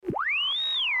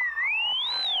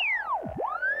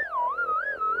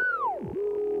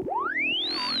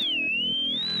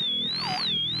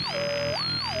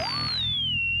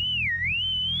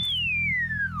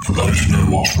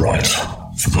what's right.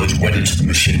 For those wedded to the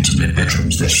machines in their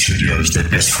bedrooms, their studios, their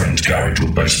best friend's garage or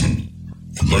basement.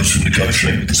 For those who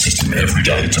negotiate with the system every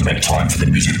day to make time for the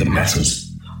music that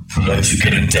matters. For those who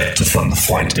get in debt to fund the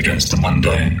fight against the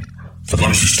mundane. For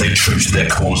those who stay true to their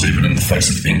cause even in the face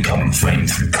of income and fame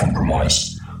through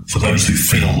compromise. For those who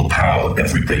feel the power of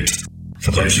every beat.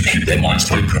 For those who keep their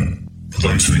minds open. For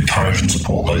those who encourage and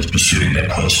support those pursuing their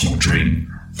personal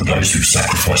dream. For those who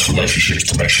sacrifice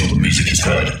relationships to make sure the music is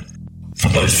heard. For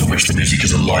those for which the music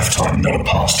is a lifetime, not a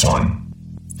pastime.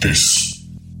 This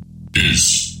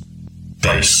is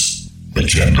Bass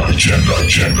Agenda.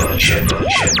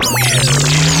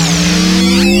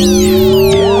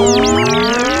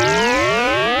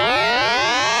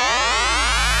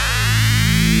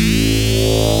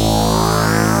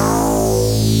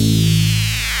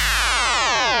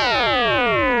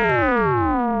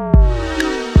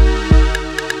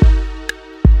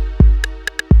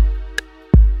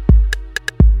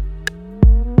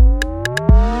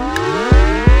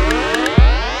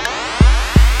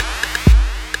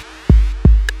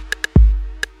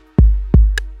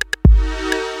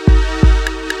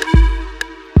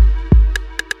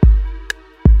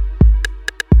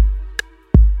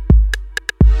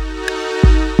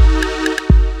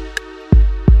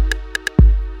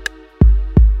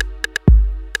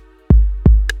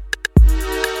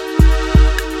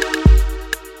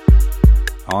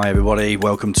 Hi everybody,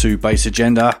 welcome to Bass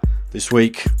Agenda. This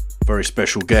week, very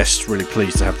special guest, really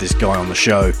pleased to have this guy on the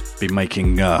show. Been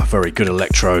making very good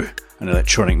electro and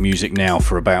electronic music now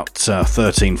for about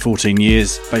 13-14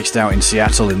 years. Based out in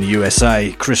Seattle in the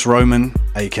USA, Chris Roman,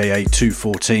 aka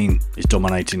 214, is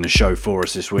dominating the show for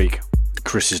us this week.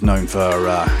 Chris is known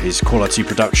for his quality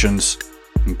productions,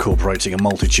 incorporating a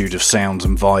multitude of sounds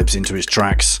and vibes into his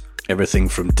tracks. Everything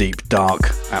from deep,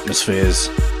 dark atmospheres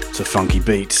to funky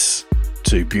beats,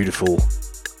 to beautiful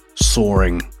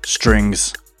soaring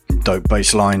strings and dope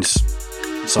bass lines.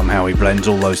 Somehow he blends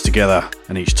all those together,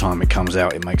 and each time it comes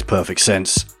out it makes perfect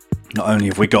sense. Not only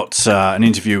have we got an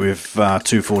interview with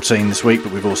 214 this week,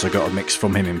 but we've also got a mix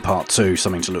from him in part 2,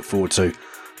 something to look forward to.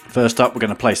 First up, we're going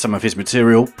to play some of his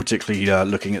material, particularly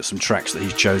looking at some tracks that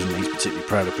he's chosen that he's particularly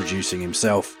proud of producing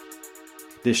himself.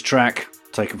 This track,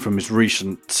 taken from his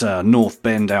recent North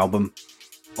Bend album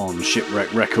on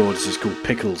Shipwreck Records, is called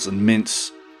Pickles and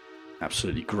Mints.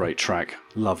 Absolutely great track.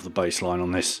 Love the bass line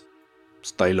on this.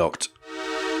 Stay locked.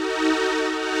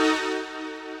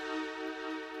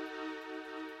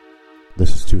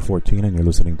 This is 214 and you're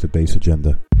listening to Bass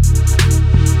Agenda.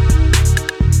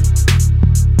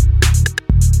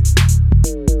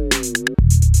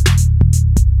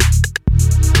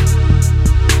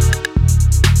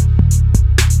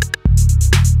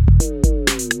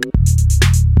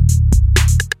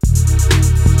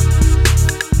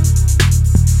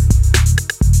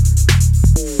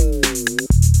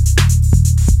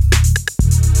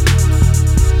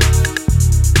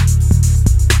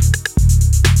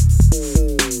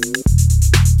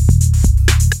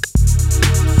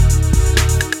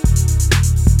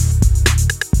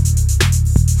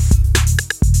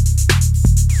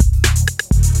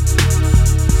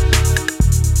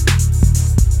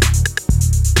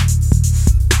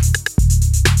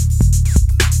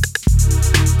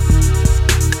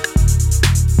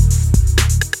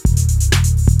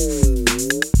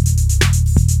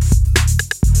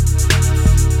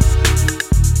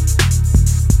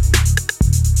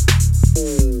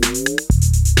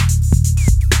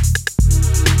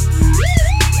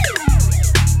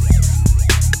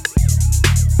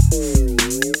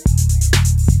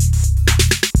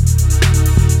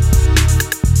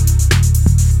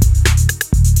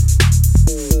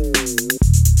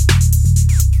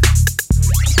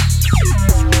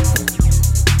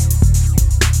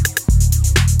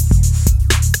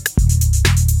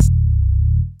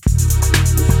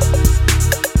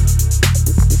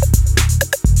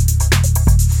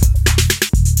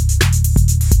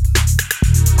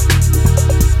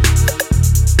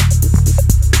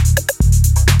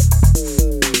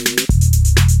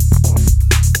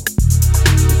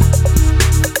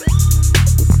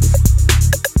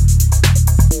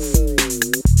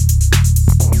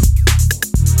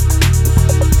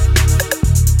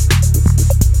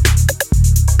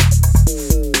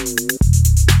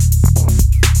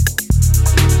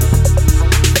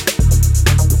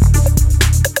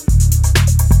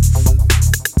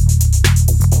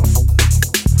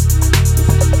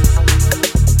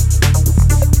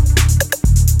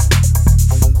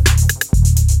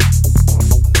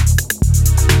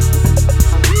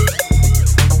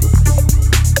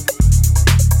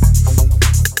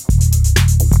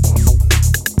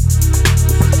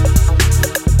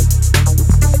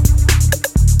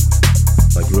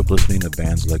 listening to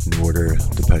bands like New Order,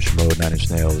 Depeche Mode, Nine Inch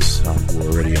Nails, who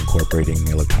were already incorporating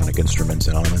electronic instruments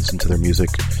and elements into their music,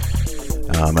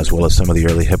 as well as some of the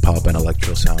early hip-hop and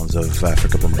electro sounds of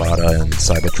Afrika Bambaataa and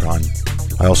Cybertron.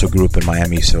 I also grew up in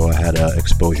Miami, so I had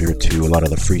exposure to a lot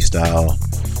of the freestyle,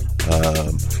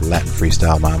 Latin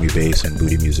freestyle, Miami bass, and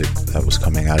booty music that was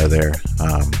coming out of there.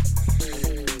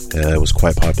 It was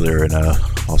quite popular and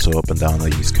also up and down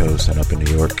the East Coast and up in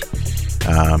New York.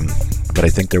 But I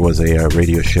think there was a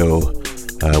radio show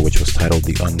which was titled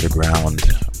The Underground,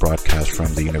 broadcast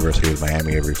from the University of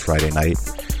Miami every Friday night,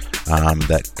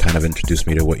 that kind of introduced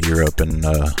me to what Europe and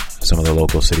some of the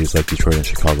local cities like Detroit and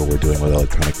Chicago were doing with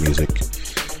electronic music.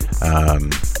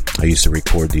 I used to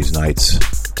record these nights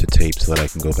to tape so that I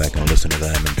can go back and listen to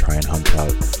them and try and hunt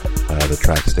out the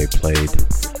tracks they played.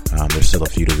 There's still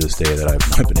a few to this day that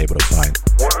I've not been able to find.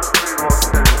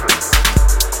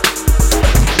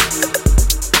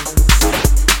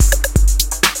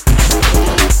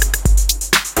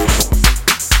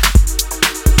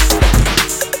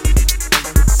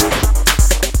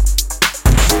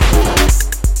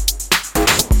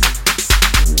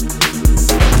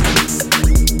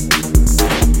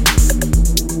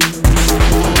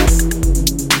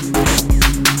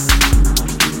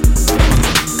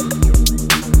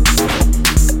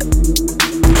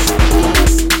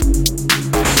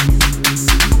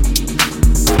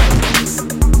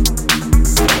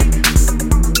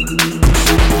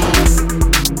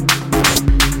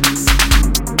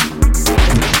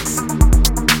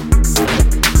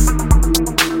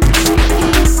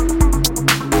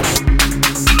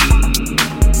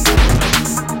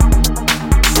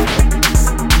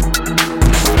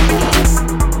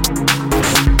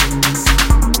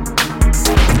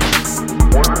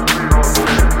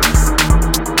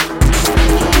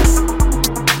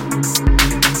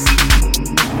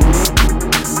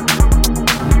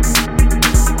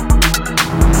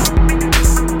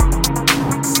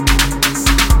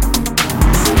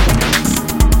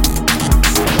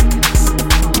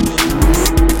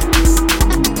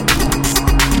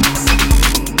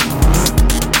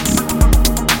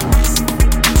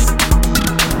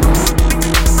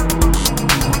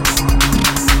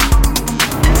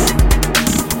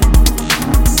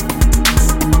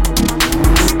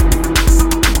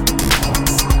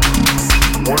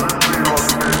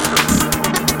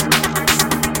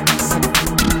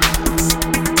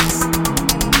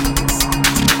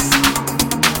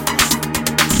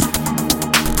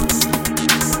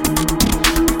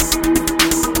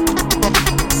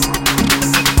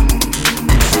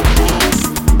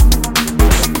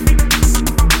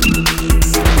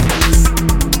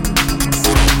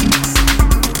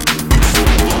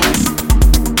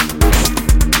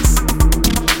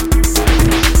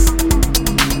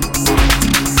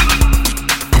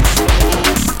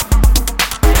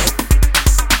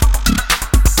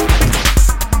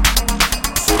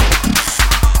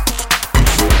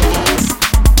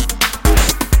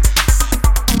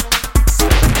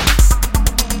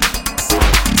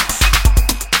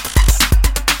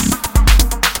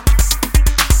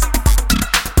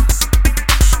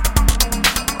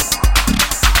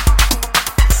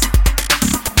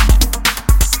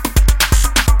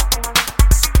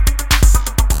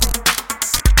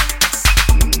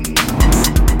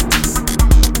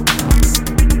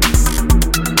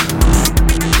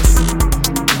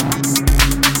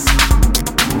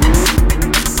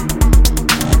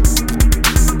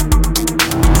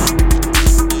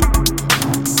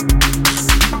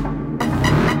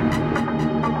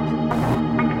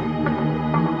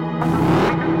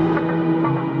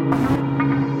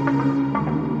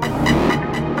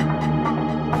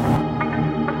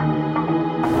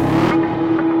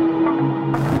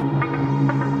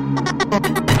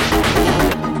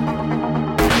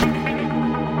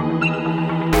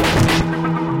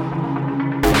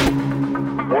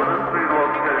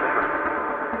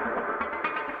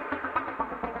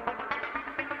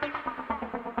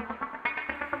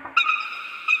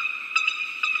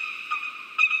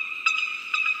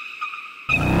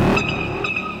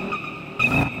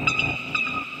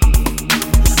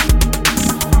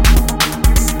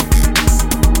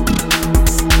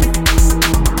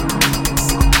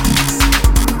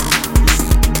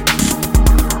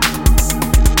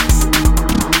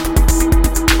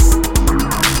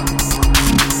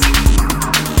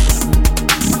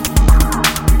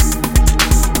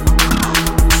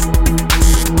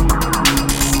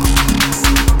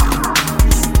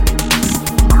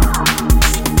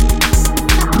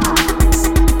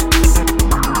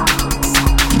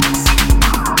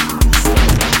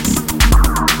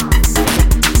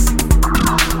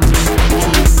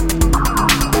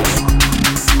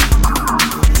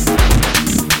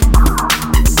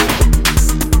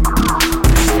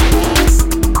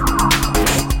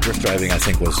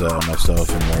 was myself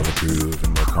and more of a groove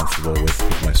and more comfortable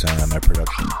with my sound and my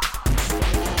production.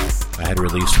 I had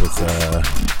released with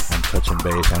on Touch and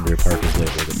Bass, Andrea Parker's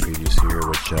label, the previous year,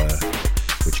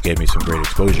 which gave me some great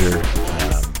exposure.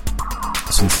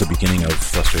 Since the beginning of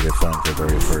Frustrated Funk, the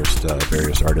very first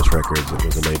Various Artists Records, it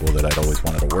was a label that I'd always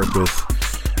wanted to work with.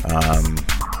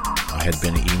 I had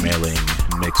been emailing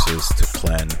mixes to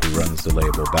Glenn, who runs the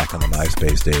label, back on the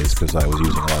MySpace days, because I was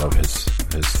using a lot of his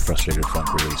Frustrated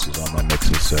Funk releases on my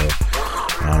mixes. So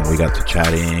we got to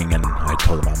chatting, and I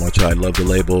told him how much I loved the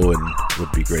label and it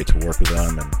would be great to work with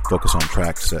them and focus on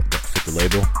tracks that fit the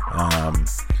label.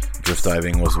 Drift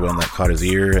Diving was the one that caught his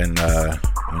ear, and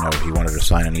he wanted to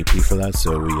sign an EP for that,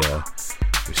 so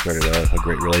we started a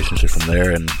great relationship from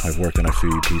there, and I've worked on a few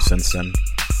EPs since then.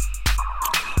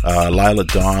 Lila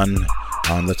Dawn,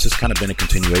 that's just kind of been a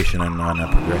continuation and a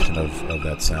progression of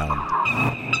that sound.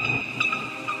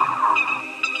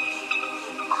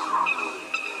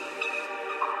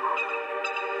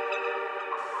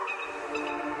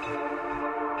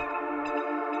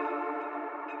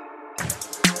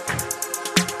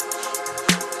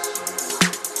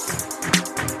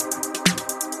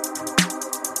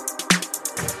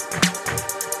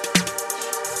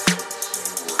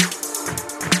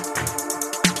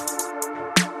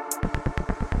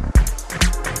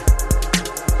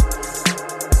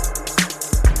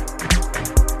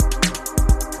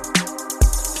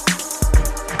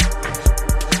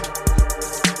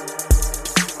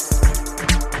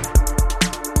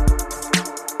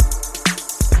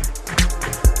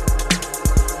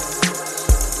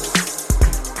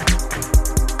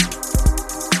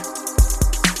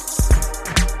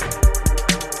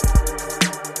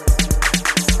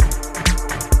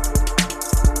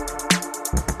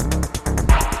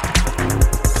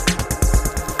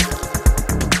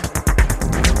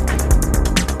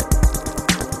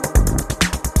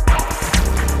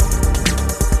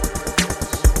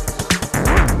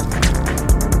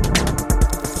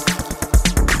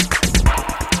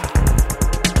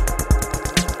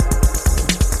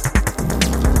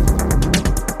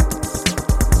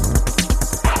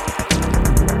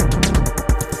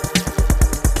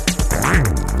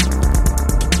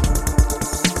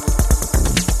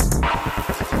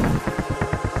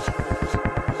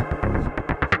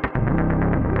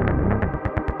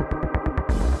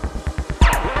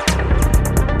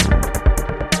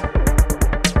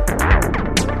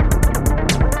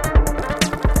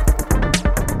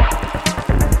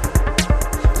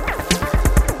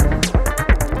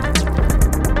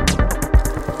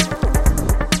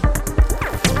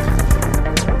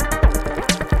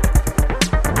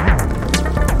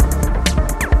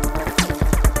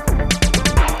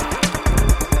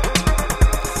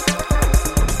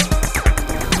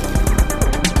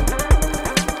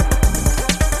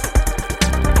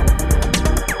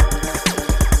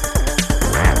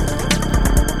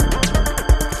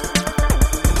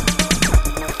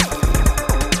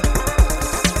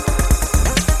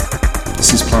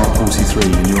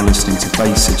 And you're listening to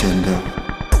Bass Agenda.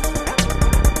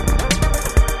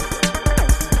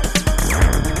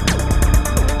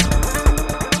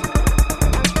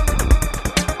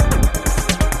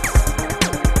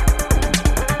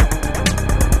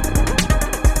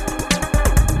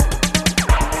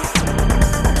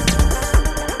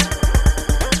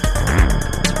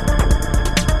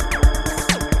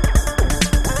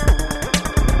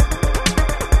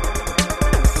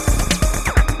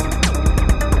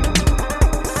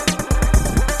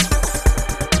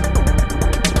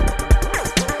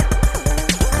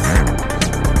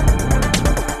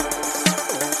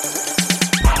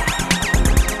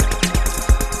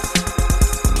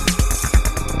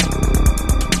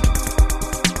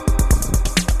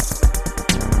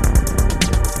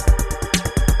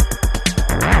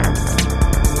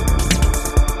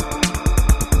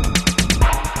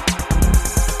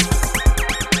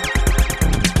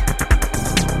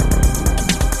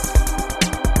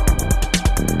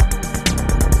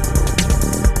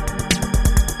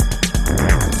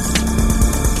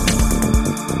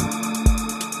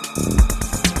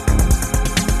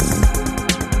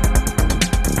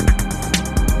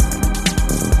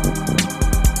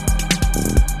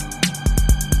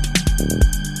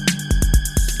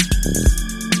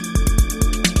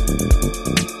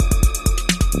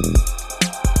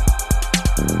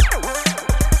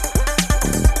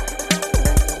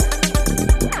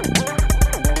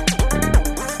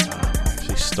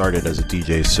 Started as a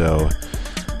DJ, so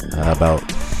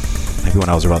maybe when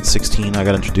I was about 16 I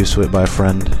got introduced to it by a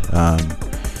friend.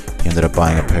 He ended up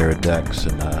buying a pair of decks,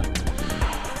 and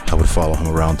I would follow him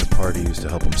around to parties to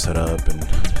help him set up and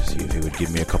see if he would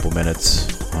give me a couple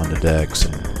minutes on the decks.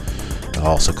 And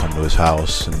also come to his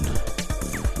house and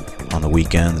on the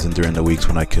weekends and during the weeks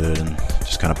when I could, and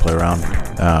just kind of play around.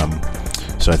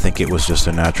 So I think it was just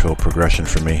a natural progression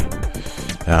for me.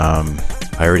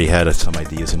 I already had some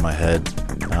ideas in my head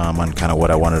on kind of what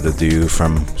I wanted to do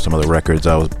from some of the records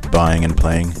I was buying and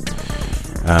playing.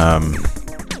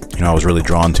 I was really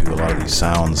drawn to a lot of these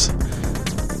sounds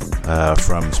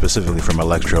specifically from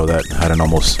electro that had an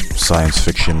almost science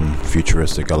fiction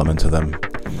futuristic element to them.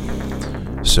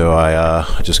 So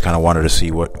I just kind of wanted to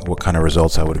see what kind of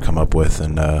results I would come up with,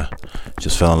 and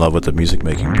just fell in love with the music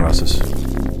making process.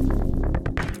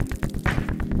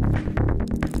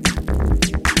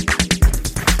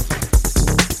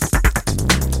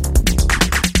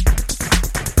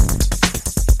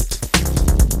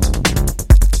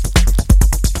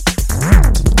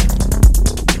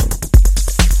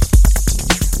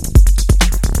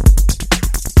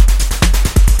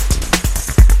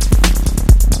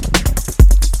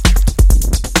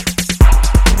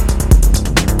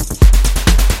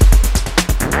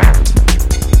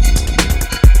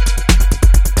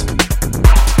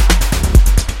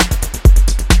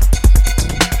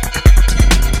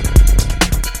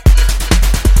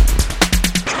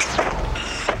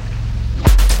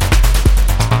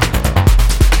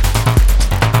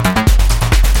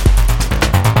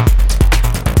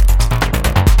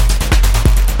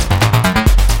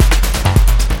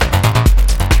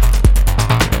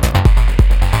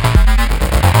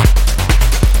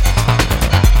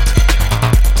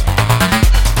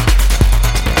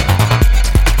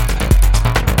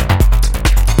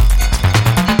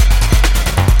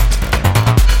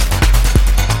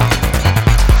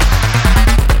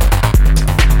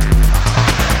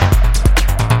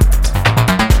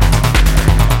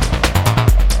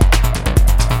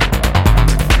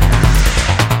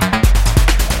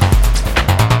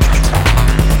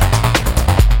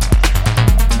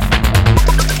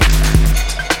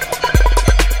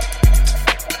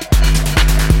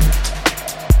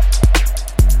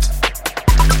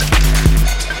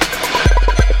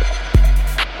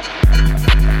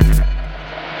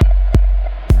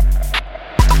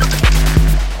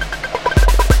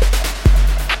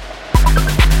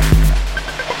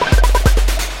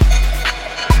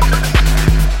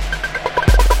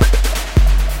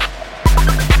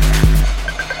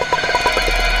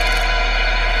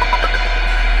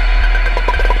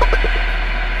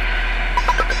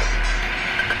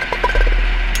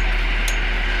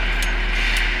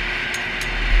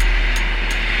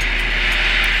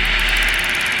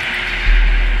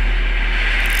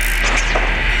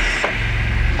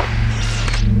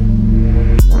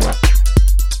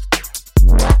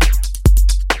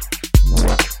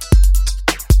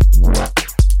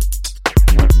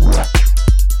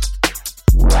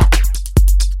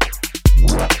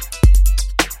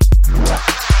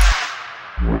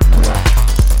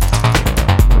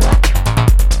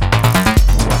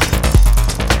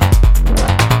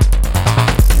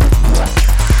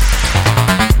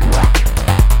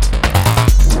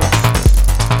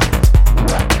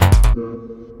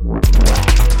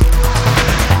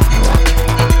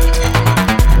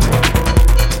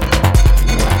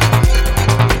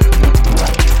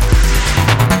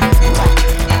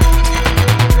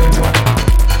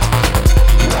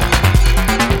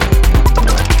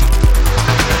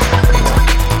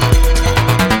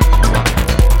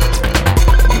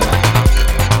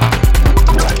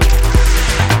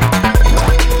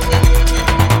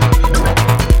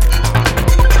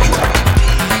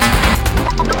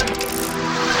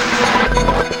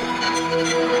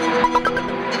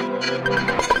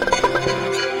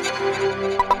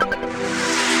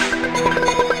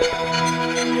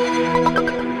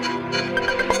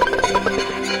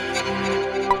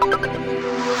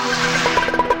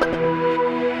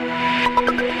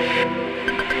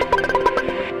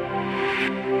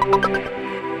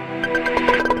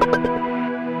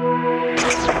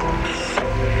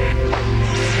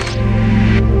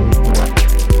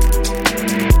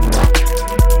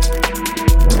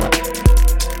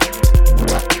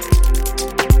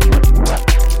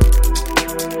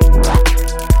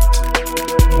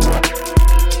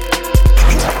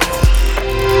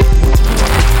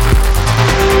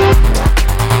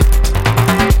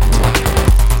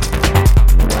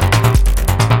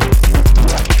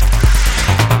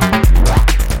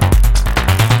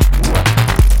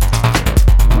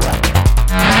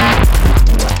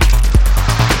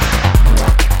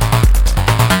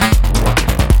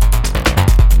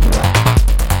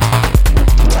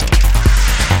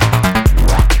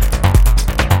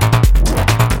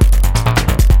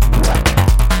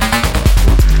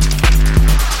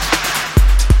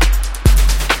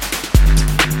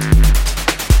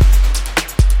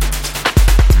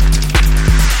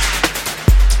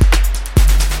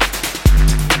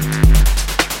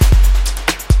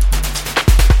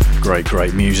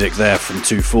 Great music there from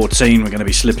 214. We're going to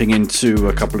be slipping into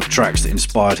a couple of tracks that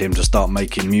inspired him to start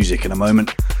making music in a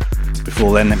moment.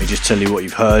 Before then, let me just tell you what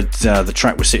you've heard. The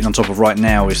track we're sitting on top of right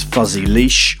now is Fuzzy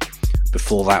Leash.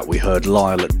 Before that, we heard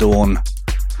Lyle at Dawn.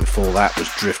 Before that was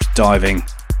Drift Diving.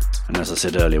 And as I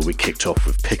said earlier, we kicked off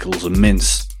with Pickles and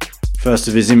Mince. First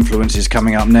of his influences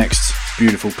coming up next.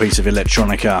 Beautiful piece of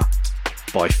electronica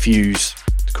by Fuse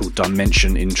called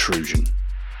Dimension Intrusion.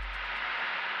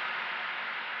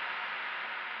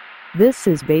 This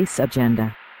is Bass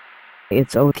Agenda.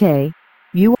 It's okay.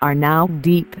 You are now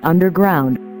deep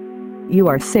underground. You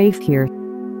are safe here.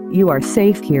 You are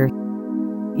safe here.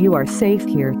 You are safe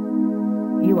here.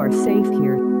 You are safe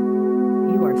here.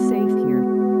 You are safe here.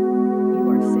 You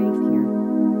are safe here.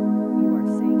 You are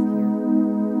safe here.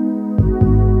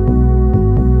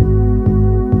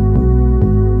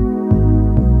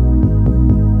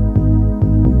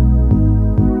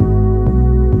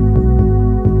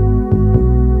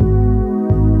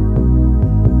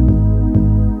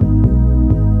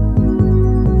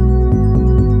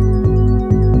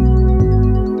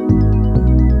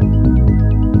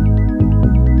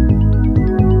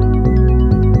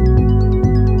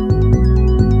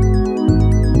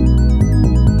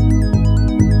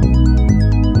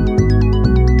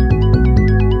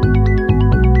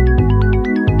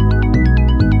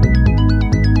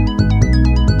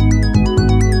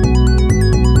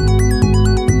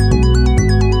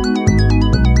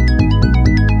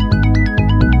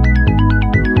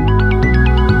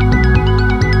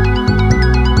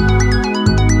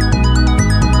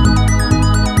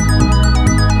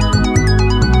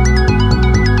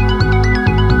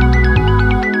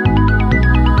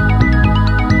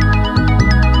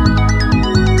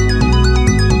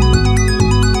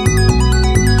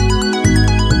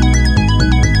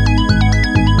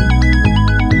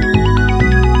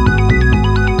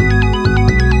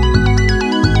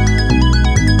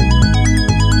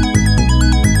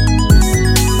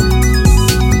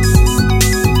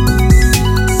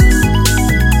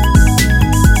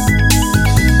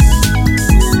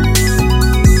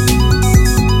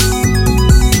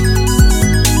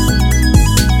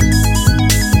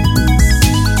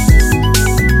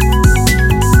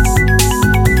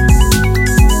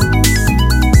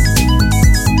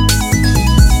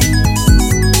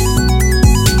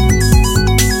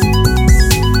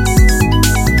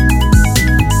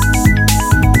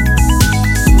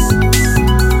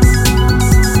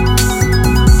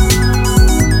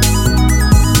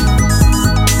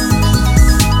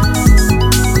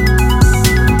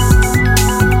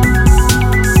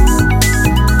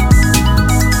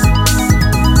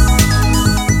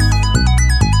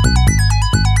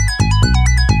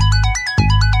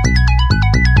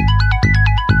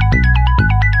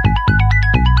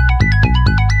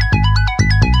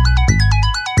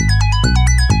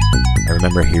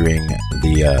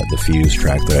 The Fuse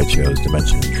track that I chose,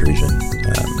 Dimension Intrusion.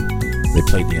 They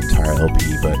played the entire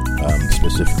LP, but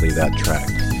specifically that track,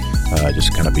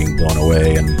 just kind of being blown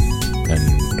away and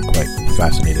quite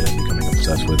fascinated and becoming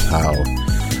obsessed with how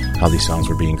these songs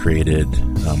were being created,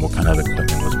 what kind of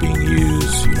equipment was being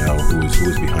used, who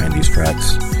was behind these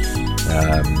tracks.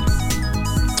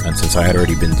 And since I had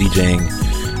already been DJing,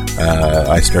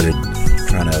 I started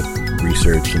trying to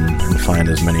research and find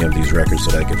as many of these records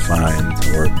that I could find,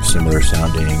 or similar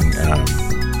sounding,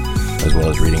 as well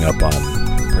as reading up on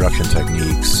production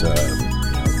techniques,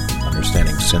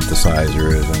 understanding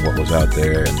synthesizers and what was out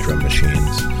there, and drum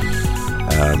machines.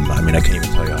 I can't even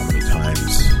tell you how many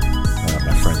times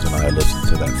my friends and I listened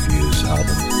to that Fuse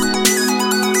album.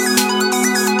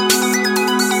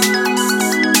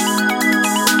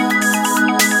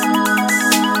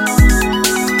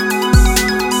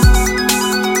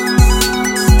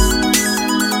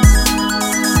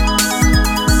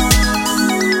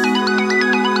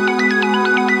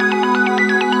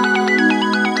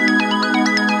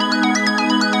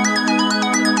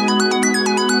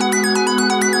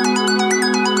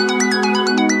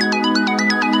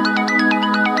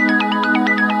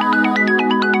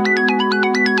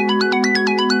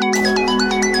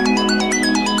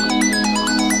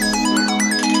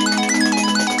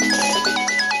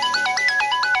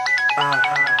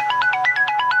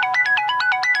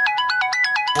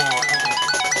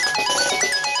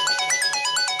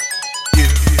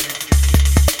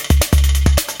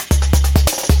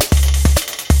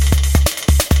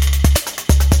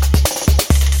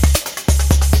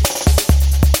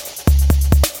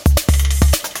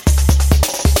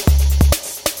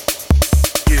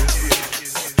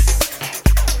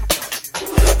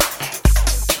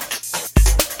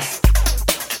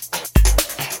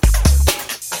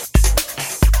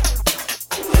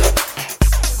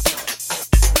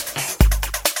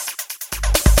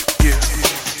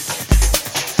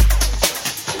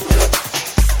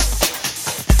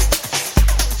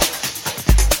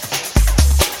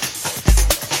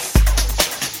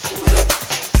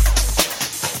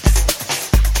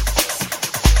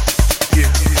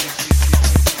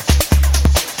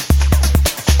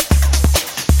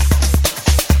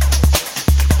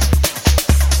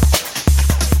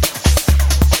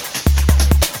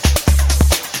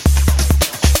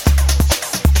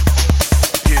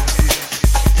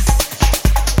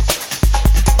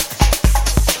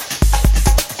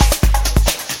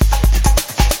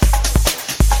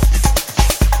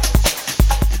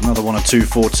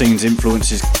 214's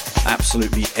influences.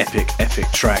 Absolutely epic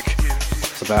track.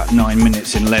 It's about 9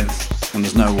 minutes in length, and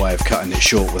there's no way of cutting it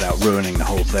short without ruining the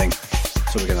whole thing.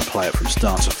 So we're going to play it from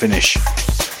start to finish.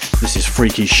 This is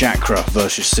Freaky Chakra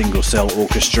versus Single Cell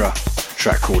Orchestra, a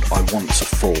track called I Want to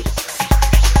Fall.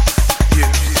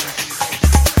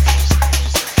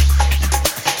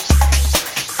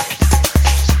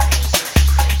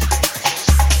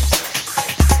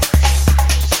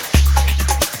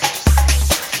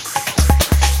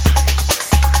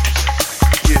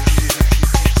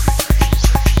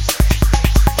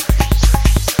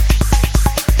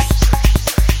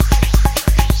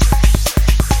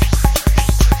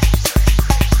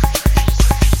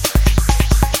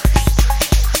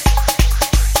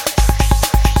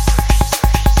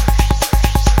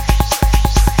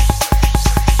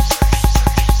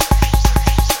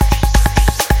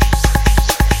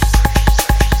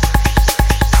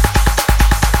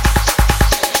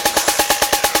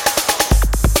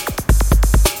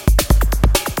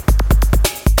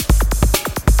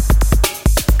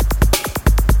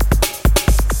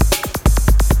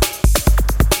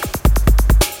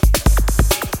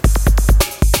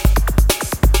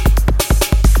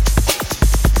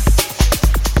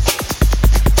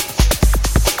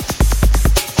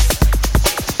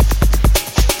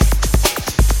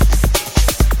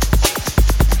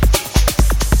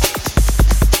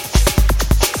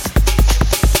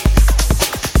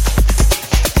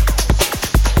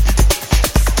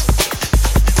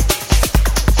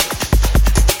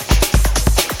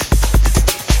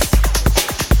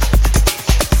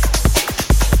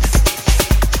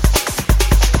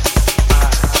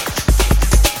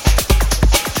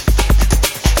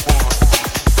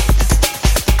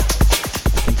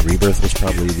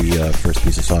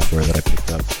 Software that I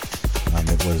picked up.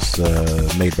 It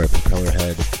was made by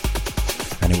Propellerhead,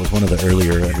 and it was one of the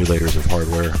earlier emulators of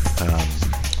hardware.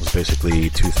 It was basically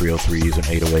two 303s, an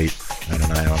 808, and a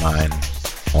 909,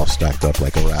 all stacked up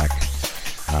like a rack.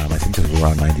 I think it was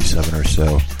around 97 or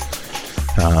so.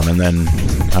 And then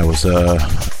I was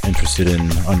interested in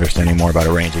understanding more about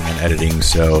arranging and editing,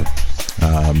 so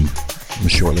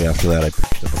shortly after that I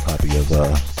picked up a copy of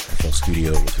FL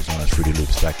Studio, which was known as Fruity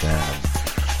Loops back then, and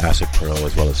Acid Pro,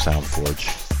 as well as SoundForge.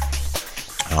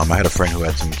 I had a friend who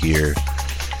had some gear,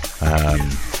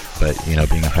 but being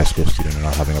a high school student and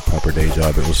not having a proper day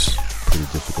job, it was pretty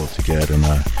difficult to get, and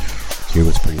gear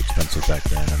was pretty expensive back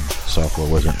then, and software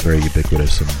wasn't very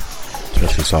ubiquitous, and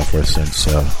especially software synths.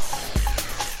 So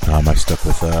I stuck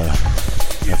with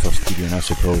FL Studio and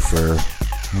Acid Pro for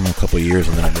a couple of years,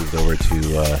 and then I moved over to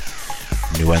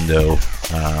Nuendo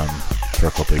for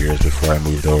a couple of years before I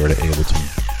moved over to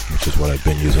Ableton, which is what I've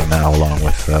been using now, along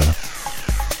with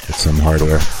some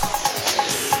hardware.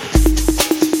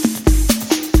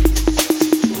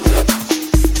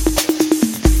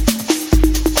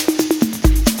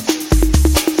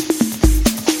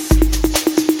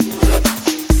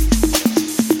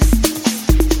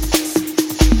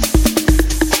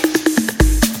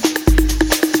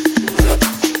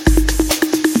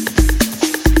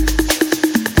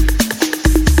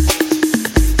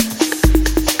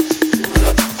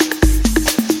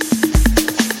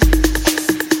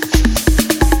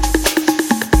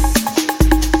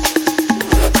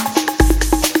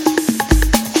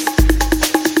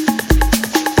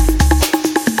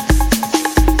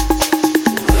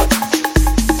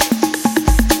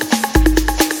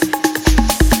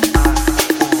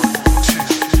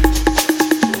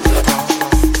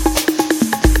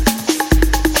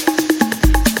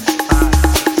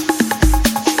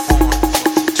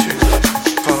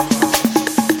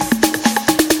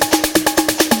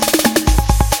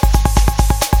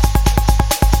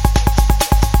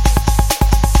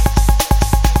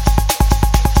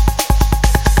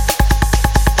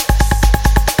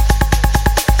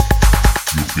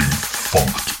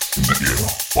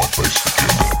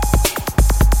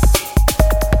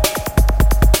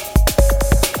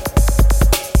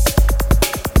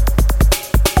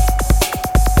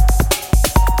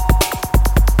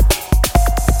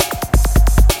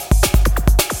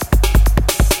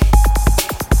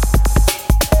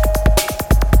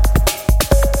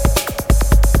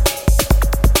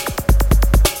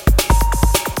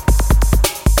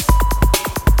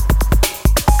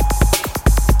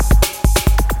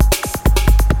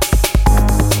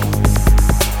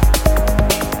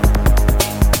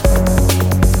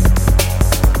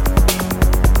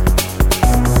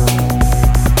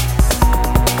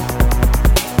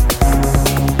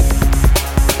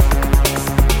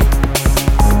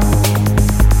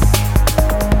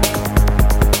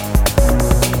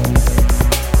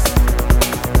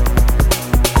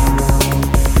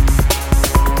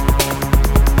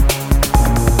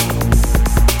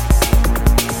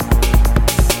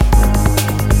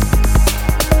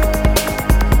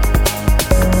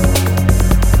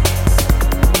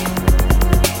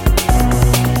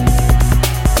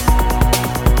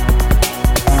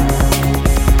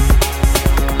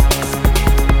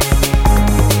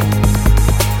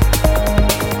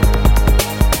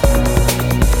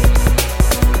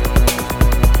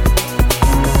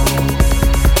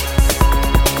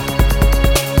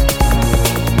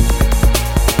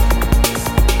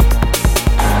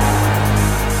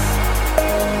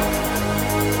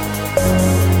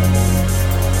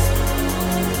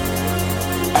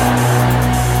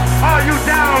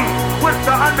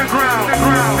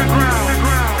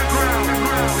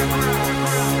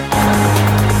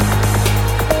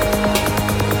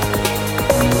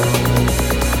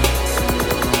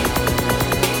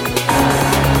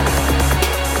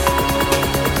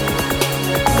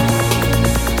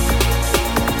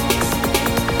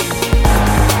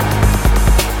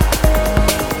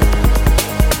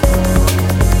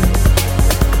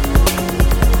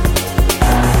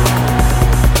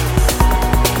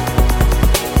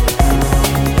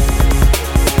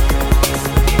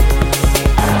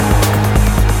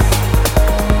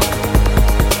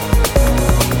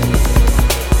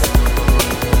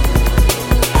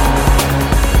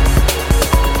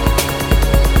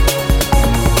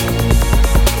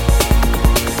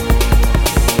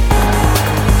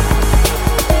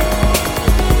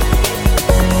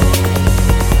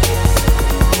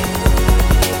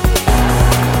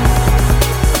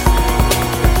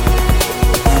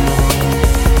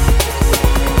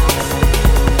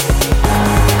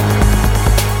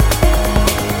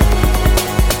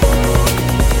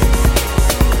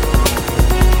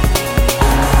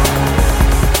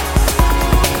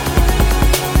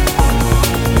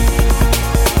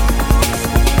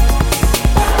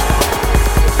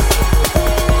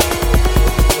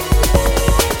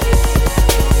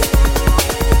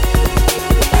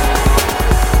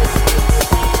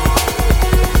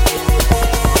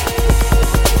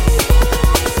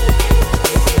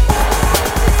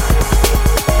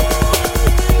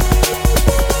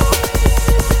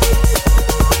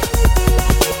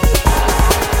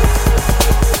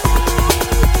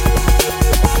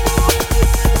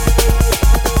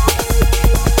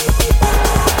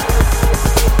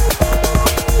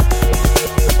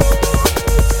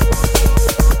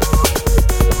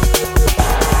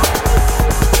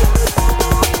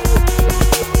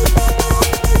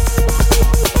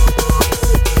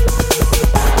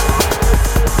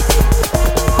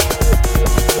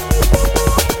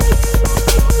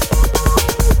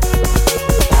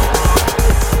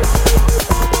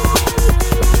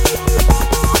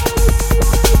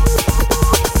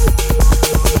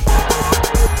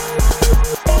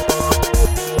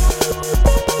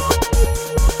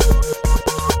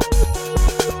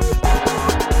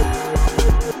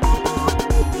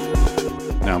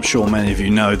 sure many of you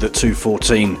know that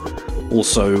 214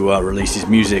 also releases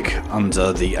music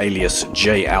under the alias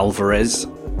J Alvarez.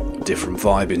 Different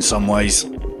vibe in some ways.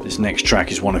 This next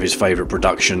track is one of his favourite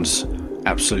productions.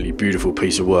 Absolutely beautiful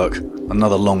piece of work.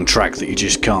 Another long track that you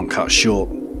just can't cut short,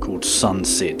 called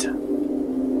Sunsid.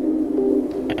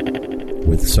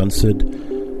 With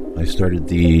Sunsid, I started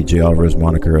the J Alvarez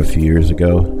moniker a few years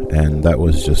ago, and that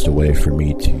was just a way for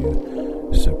me to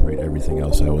separate everything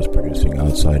else I was producing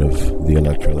outside of the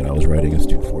electro that I was writing as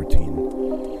 214.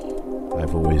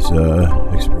 I've always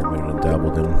experimented and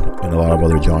dabbled in a lot of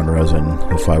other genres, and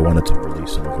if I wanted to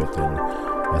release some of it, then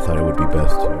I thought it would be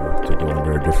best to go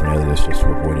under a different alias just to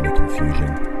avoid any confusion.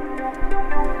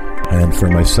 And for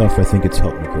myself, I think it's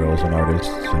helped me grow as an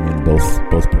artist. I mean,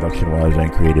 both production-wise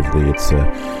and creatively,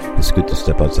 it's good to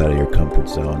step outside of your comfort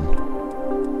zone.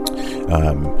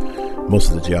 Most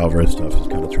of the J Alvarez stuff has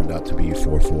kind of turned out to be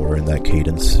 4/4 in that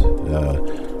cadence.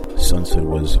 Sunset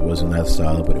was in that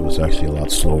style, but it was actually a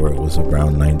lot slower. It was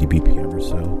around 90 BPM or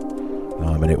so.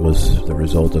 And it was the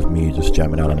result of me just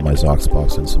jamming out on my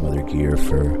Zoxbox and some other gear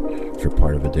for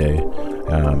part of a day.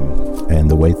 And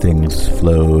the way things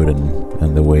flowed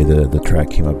and the way the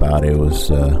track came about, it was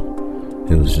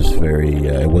just very,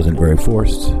 it wasn't very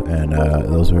forced. And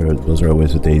those are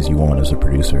always the days you want as a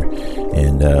producer.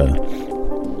 And,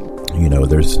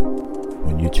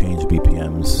 when you change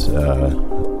BPMs,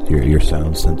 your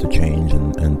sounds tend to change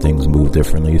and things move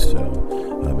differently. So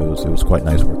it was quite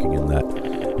nice working in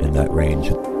that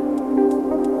range.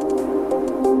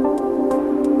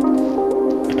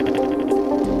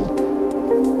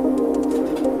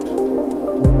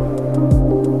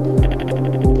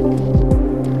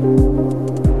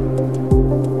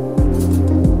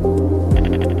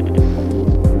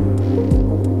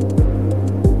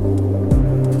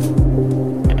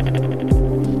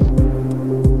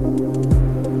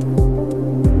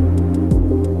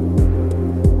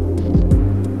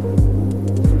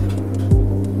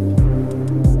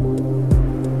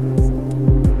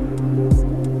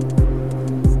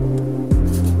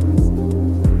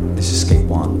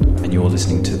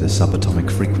 Subatomic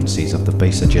frequencies of the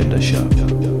Bass Agenda show.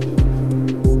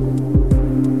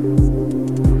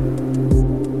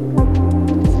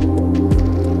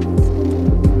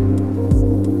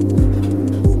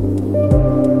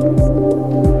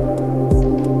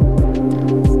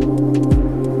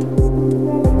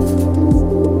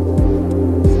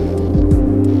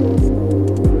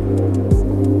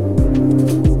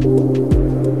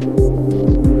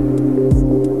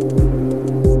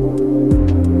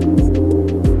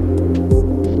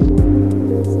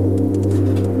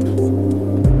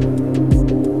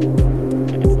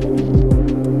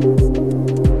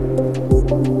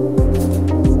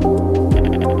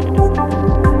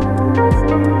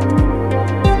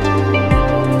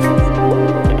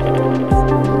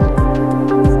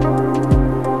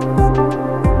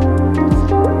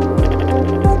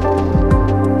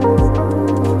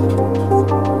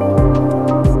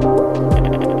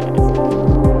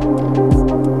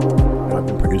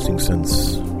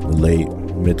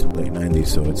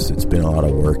 So it's been a lot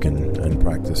of work and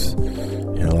practice, a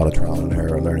lot of trial and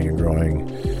error, learning and growing.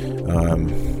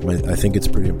 I think it's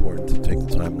pretty important to take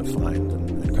the time to find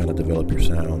and kind of develop your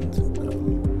sound,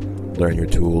 learn your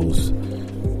tools.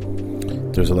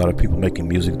 There's a lot of people making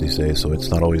music these days, so it's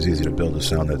not always easy to build a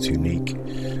sound that's unique,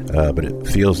 but it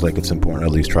feels like it's important to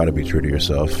at least try to be true to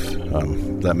yourself.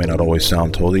 That may not always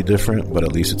sound totally different, but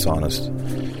at least it's honest.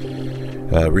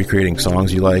 Recreating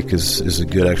songs you like is a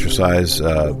good exercise,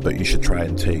 but you should try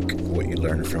and take what you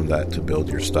learn from that to build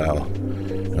your style.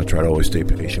 Try to always stay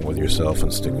patient with yourself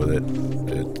and stick with it.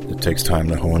 It takes time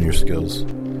to hone your skills.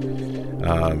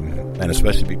 And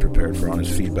especially be prepared for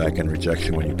honest feedback and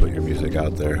rejection when you put your music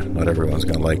out there. Not everyone's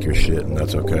going to like your shit, and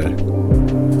that's okay.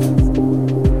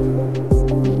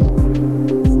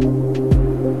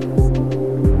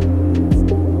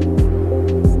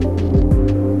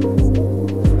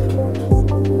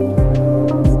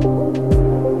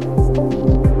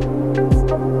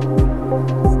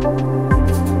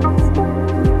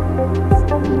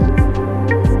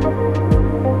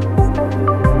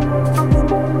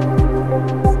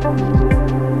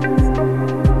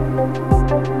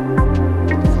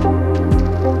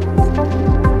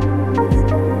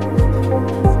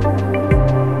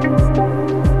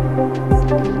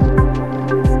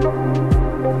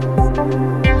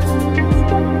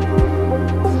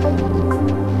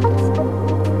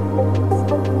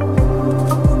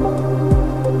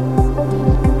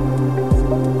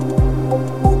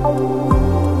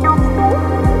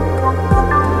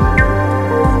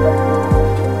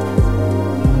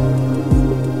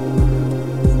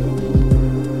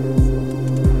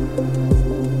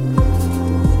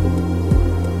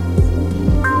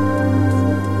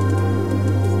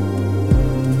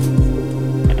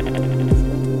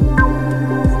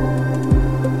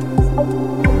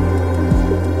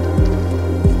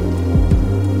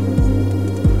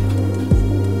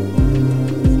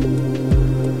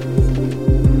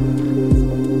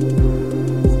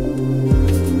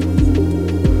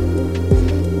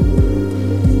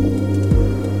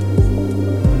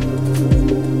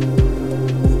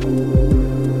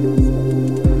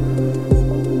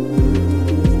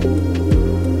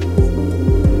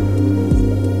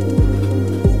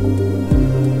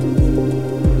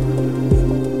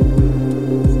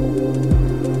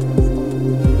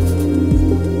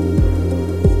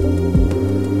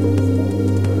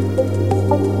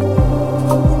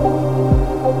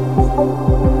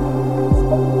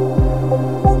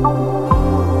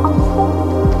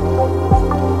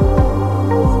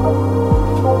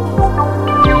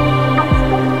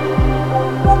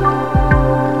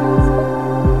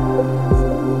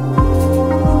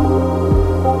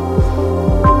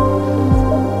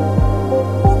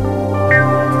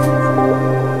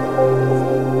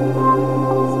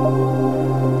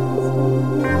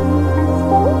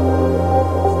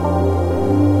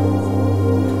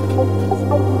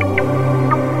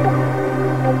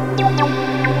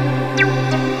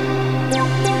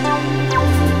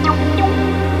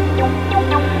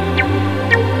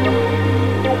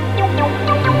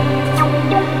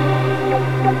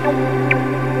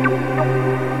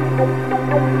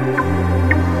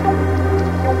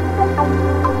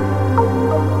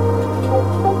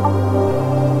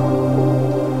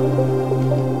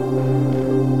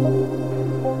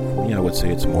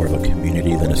 more of a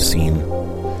community than a scene.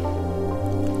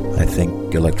 I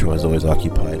think electro has always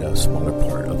occupied a smaller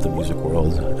part of the music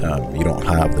world. You don't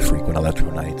have the frequent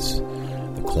electro nights,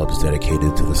 the clubs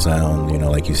dedicated to the sound,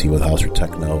 like you see with house or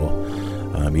techno.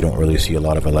 You don't really see a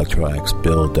lot of electro acts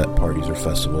billed at parties or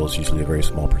festivals, usually a very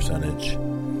small percentage.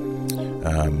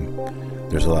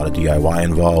 There's a lot of DIY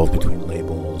involved between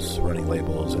labels, running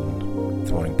labels, and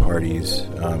throwing parties.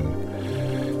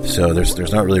 So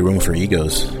there's not really room for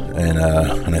egos, and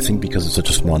I think because it's such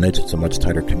a small niche, it's a much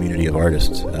tighter community of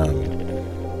artists.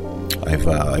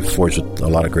 I've forged a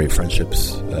lot of great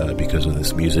friendships because of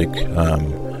this music.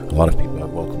 A lot of people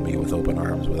have welcomed me with open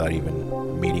arms without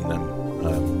even meeting them.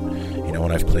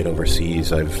 When I've played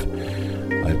overseas, I've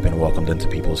been welcomed into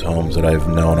people's homes that I've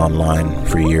known online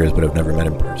for years, but I've never met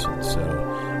in person. So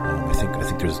I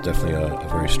think there's definitely a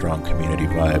very strong community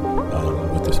vibe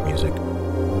with this music.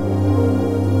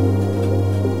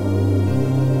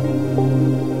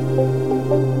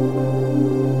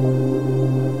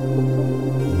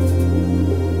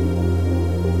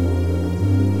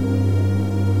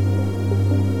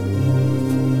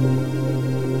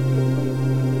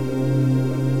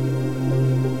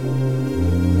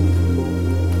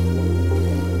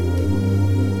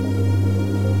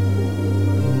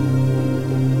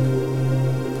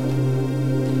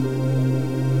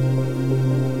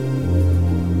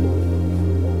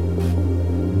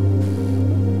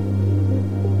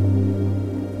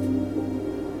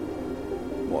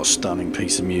 Stunning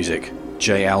piece of music.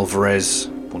 Jay Alvarez,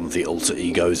 one of the alter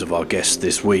egos of our guest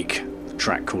this week. The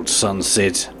track called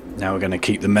Sunsid. Now we're going to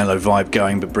keep the mellow vibe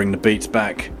going but bring the beats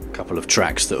back. A couple of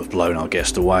tracks that have blown our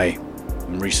guest away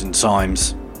in recent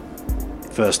times.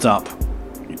 First up,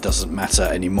 It Doesn't Matter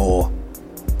Anymore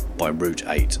by Route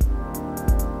 8.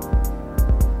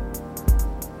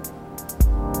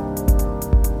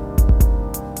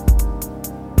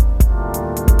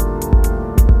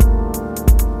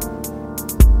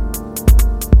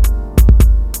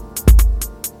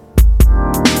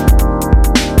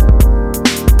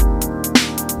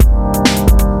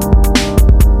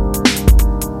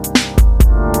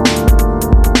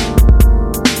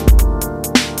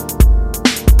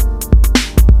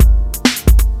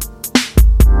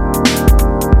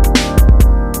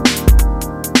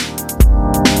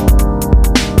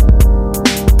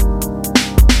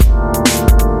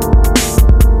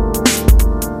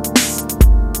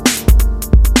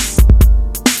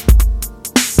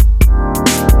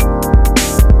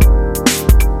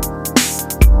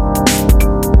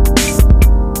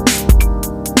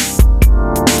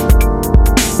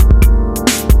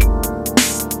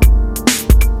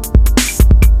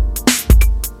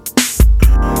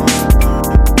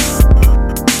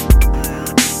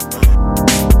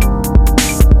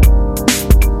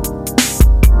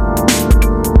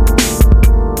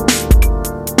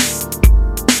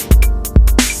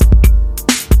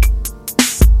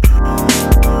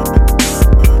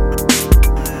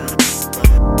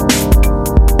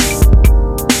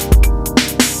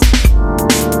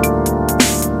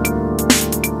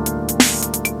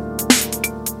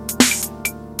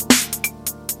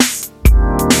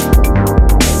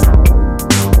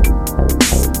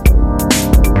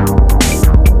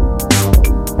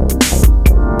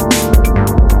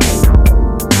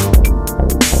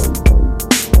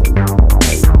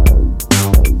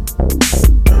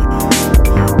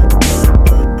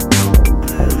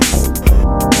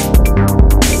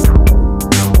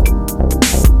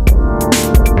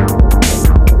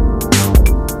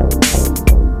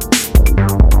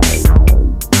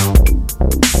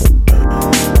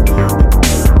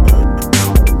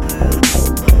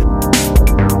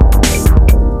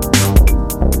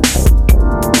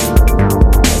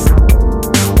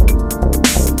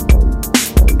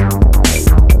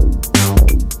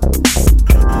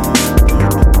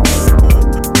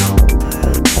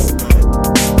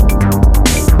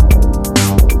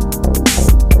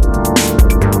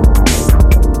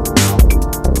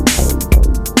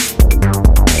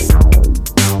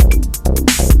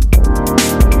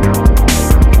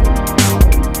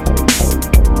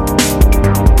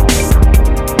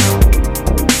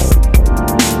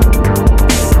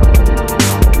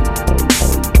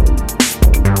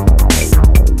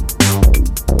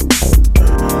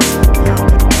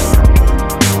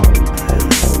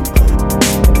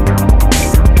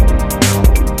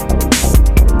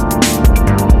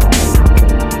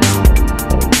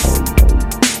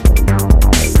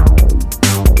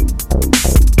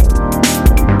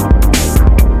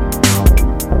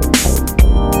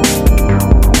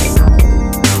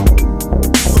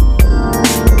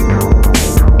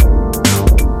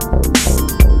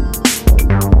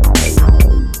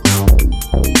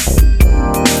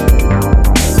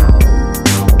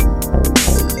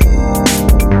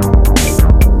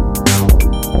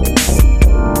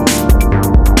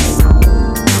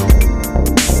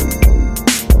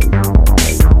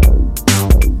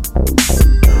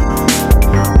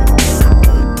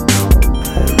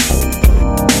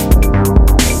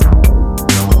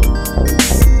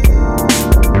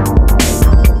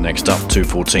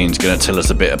 214 is going to tell us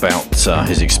a bit about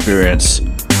his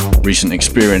recent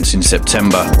experience in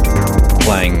September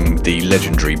playing the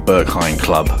legendary Berghain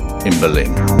Club in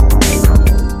Berlin.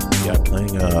 Yeah, playing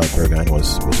Berghain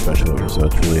was special. It was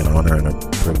truly an honor and a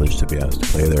privilege to be asked to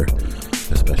play there,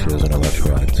 especially as an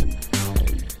electro act.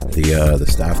 The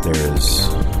staff there is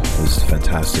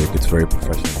fantastic. It's very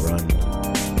professionally run.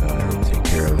 They take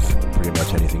care of pretty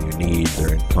much anything you need.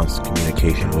 They're in constant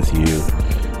communication with you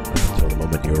until the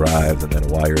moment you arrive, and then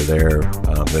while you're there,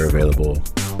 they're available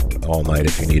all night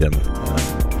if you need them.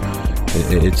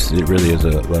 It really is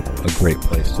a great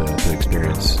place to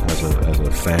experience as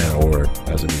a fan or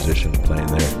as a musician playing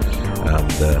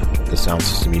there. The sound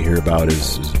system you hear about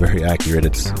is very accurate.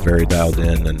 It's very dialed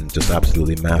in and just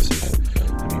absolutely massive.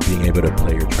 I mean, being able to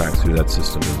play your tracks through that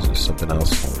system is something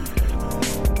else.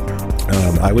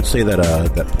 I would say that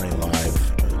playing live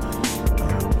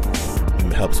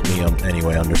helps me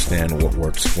anyway understand what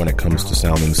works when it comes to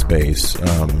sound in space.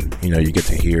 You get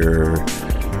to hear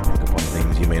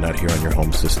things you may not hear on your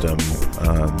home system.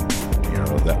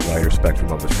 That wider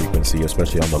spectrum of the frequency,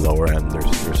 especially on the lower end.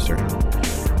 There's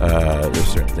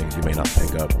certain things you may not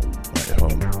pick up at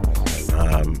home.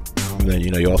 And then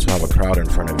you also have a crowd in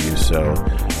front of you, so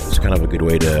it's kind of a good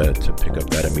way to pick up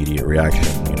that immediate reaction.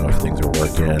 If things are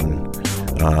working,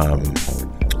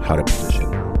 how to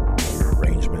position your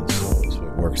arrangements so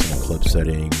it works in a clip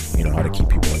setting. How to keep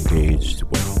people engaged,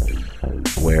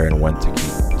 where and when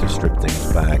to strip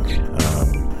things back.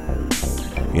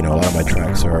 A lot of my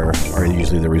tracks are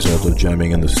usually the result of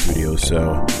jamming in the studio,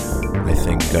 so I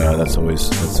think that's always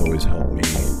helped me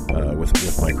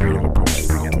with my creative approach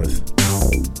to begin with.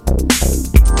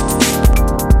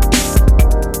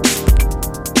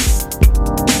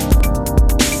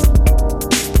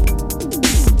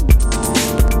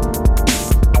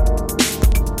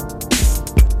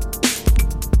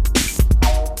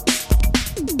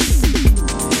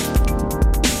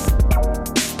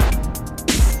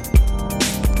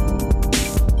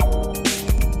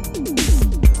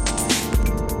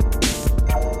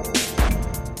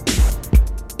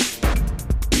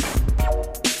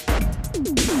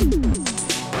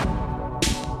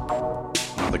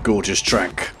 Gorgeous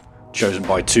track chosen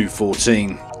by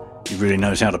 214. He really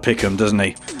knows how to pick them, doesn't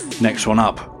he? Next one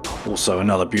up, also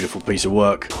another beautiful piece of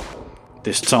work,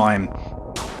 this time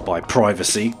by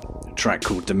Privacy, a track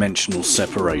called Dimensional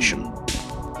Separation.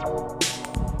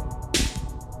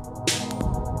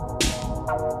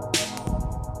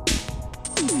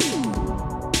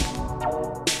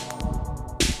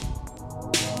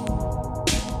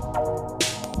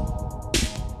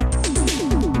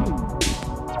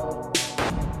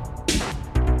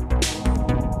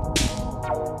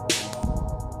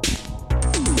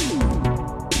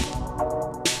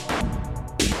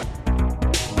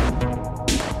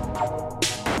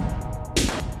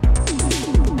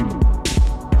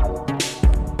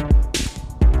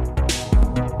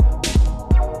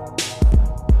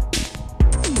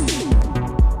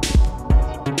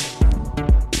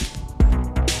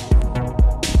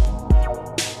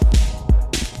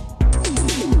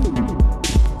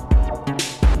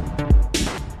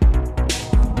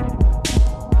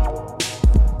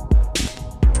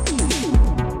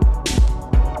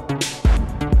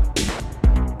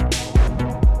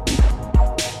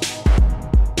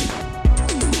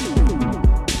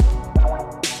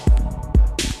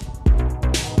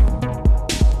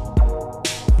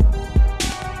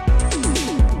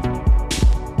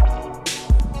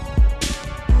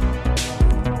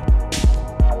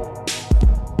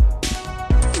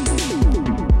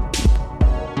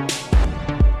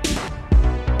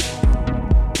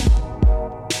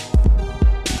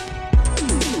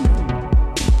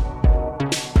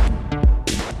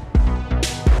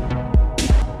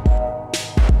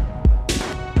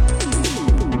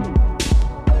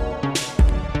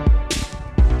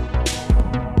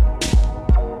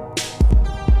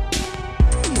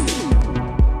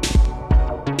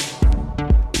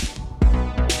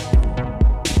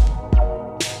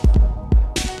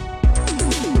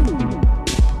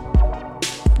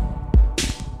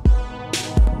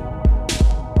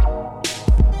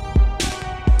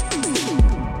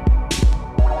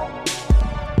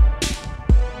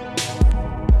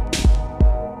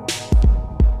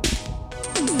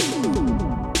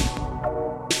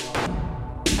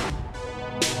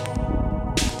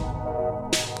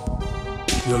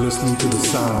 You're listening to the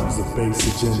sounds of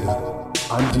Bass Agenda.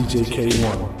 I'm DJ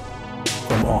K1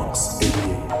 from Aux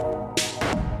 88.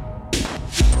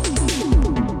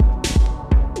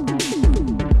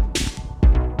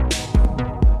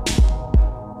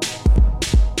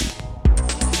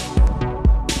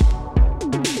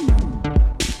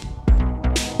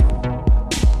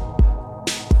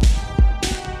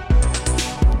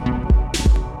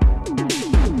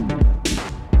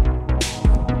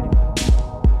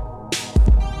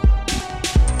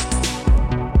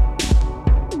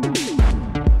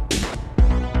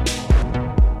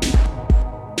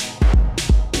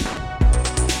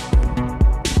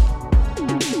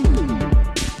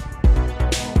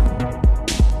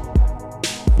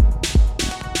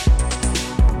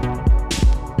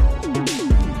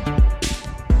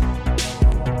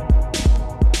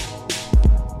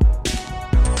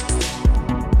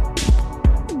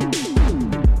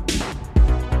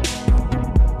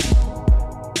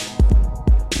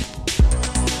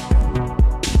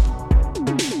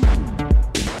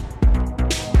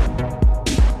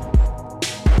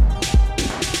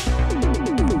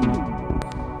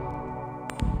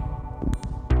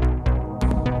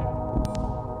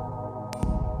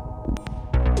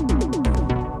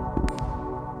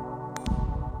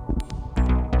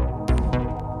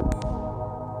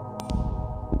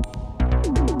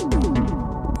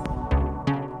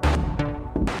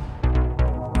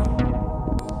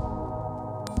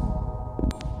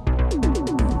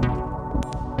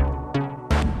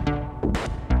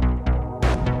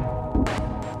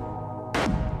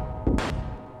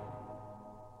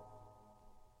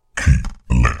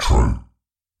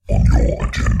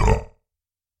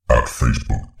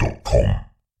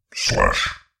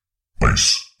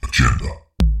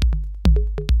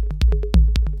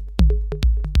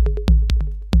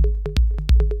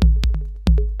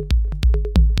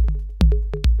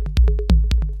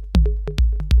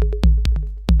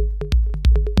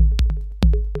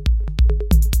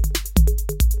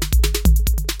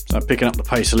 So picking up the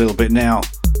pace a little bit now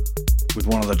with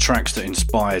one of the tracks that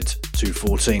inspired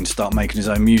 214 to start making his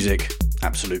own music.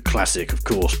 Absolute classic, of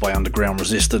course, by Underground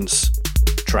Resistance.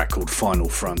 A track called Final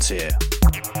Frontier.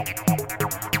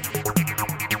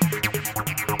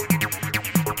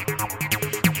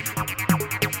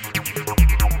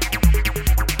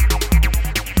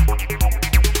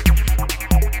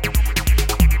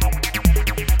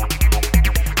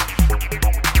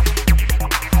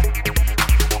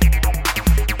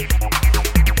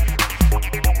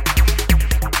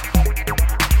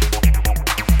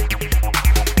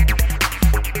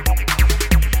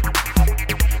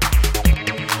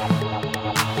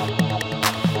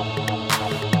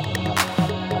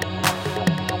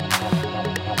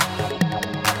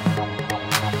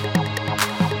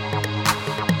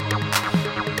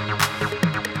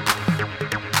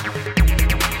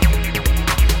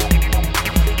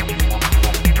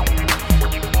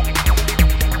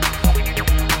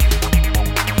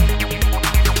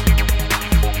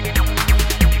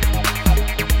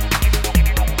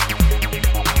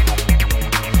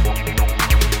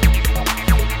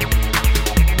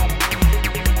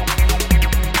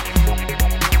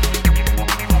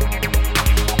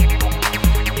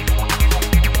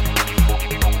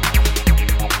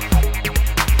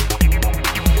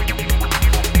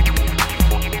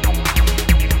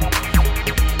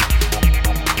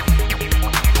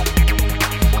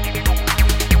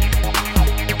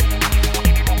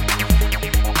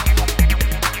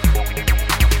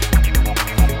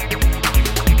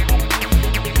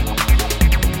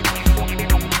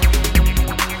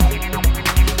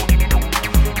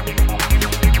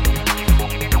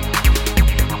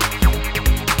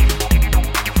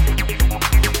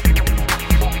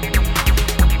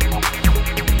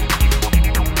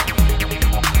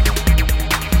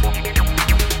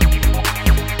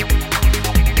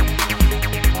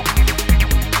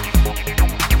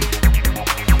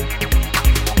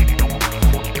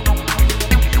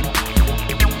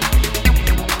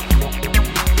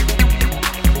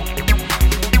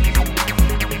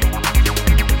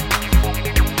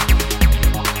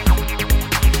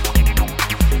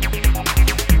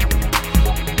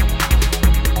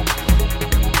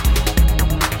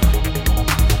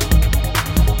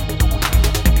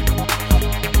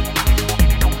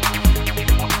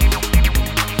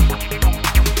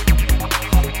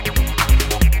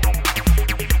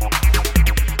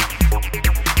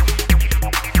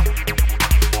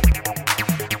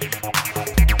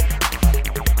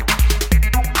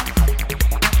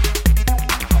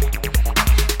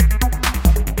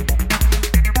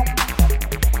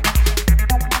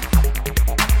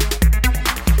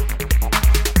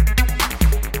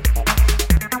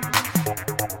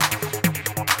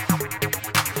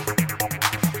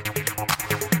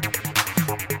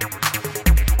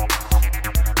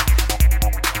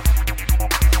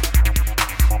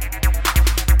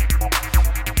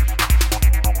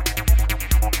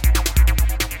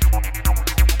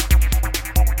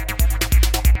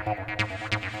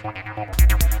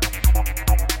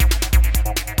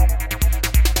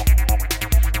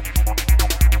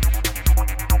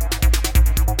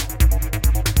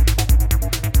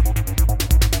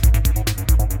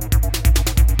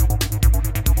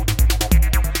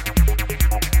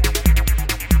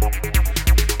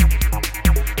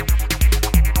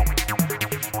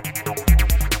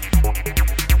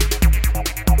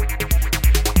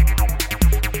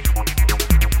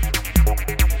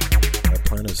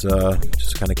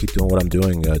 Just kind of keep doing what I'm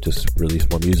doing. Just release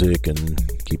more music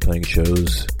and keep playing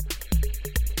shows.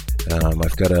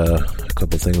 I've got a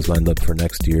couple things lined up for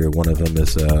next year. One of them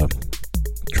is a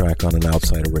track on an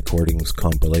Outsider Recordings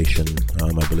compilation.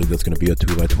 I believe that's going to be a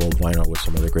 2x12 vinyl with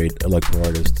some other great electro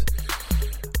artists.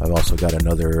 I've also got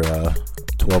another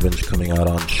 12-inch coming out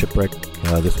on Shipwreck.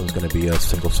 This one's going to be a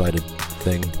single-sided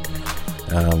thing.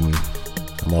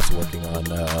 I'm also working on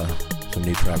some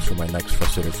new tracks for my next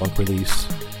Frustrated Funk release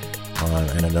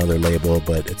and another label,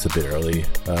 but it's a bit early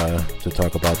to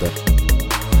talk about that.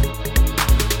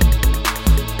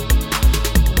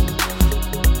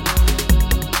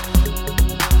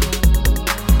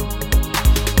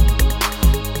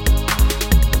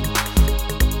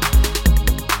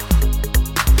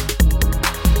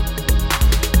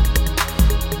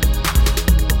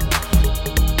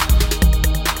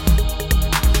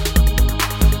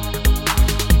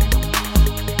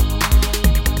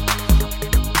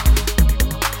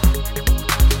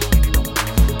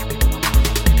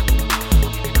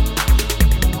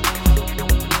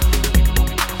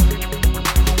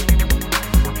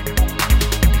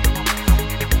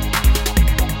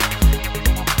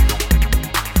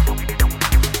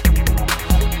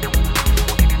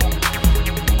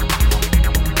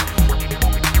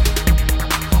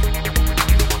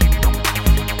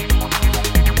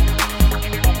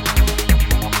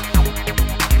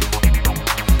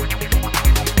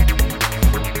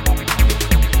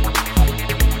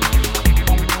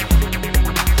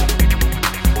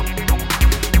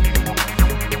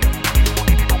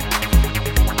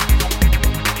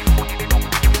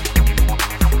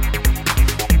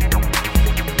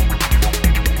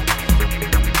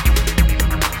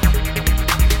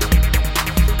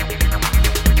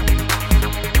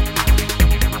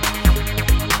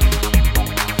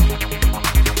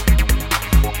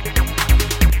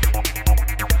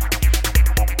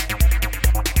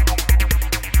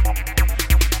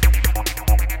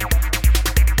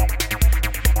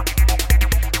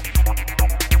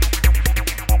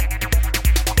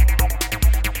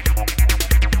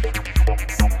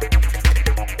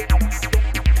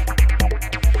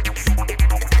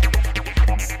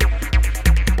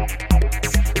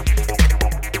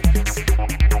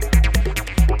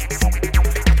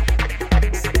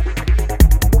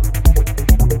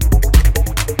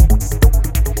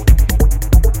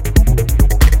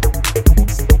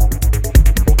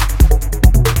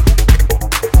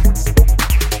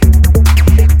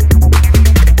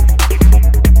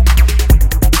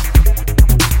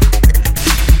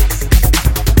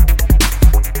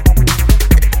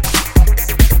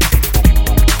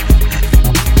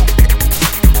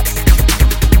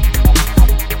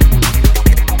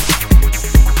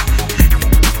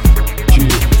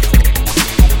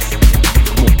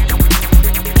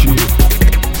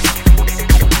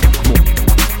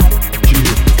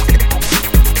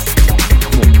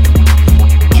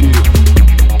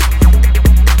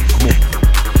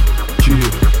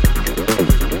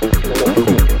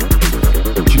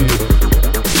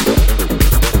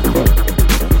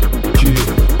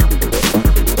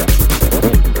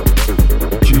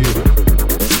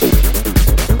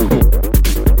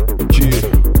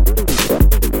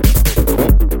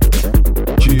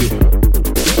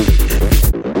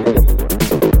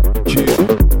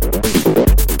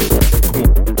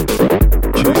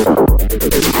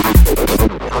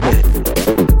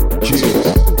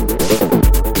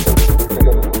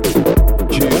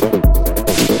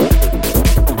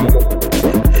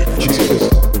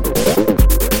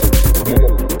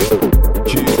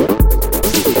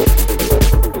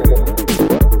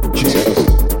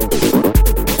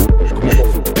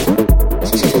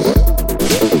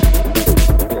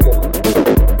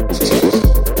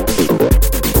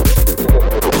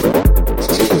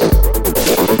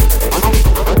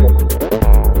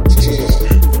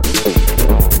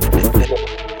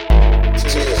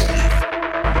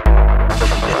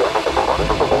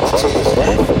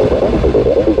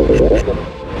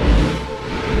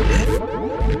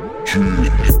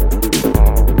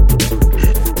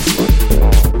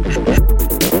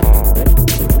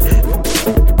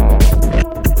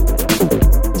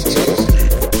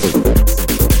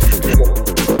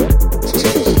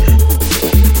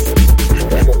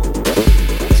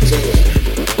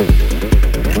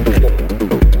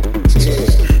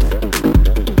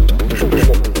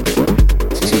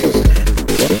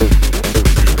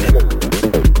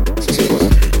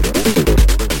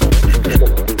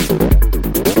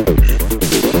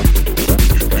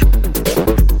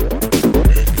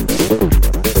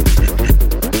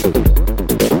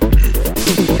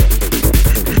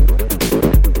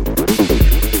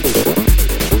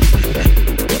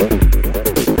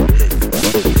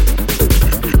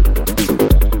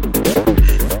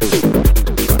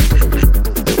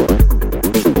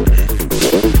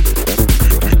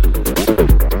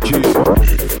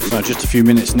 few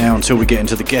minutes now until we get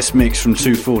into the guest mix from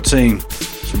 214.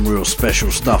 Some real special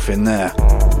stuff in there.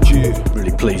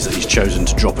 Really pleased that he's chosen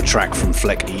to drop a track from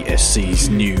Fleck ESC's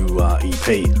new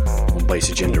EP on Bass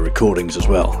Agenda Recordings as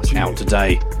well. It's out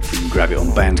today. You can grab it on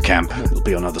Bandcamp. It'll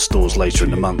be on other stores later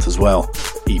in the month as well.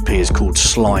 EP is called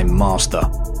Slime Master.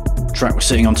 The track we're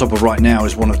sitting on top of right now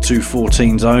is one of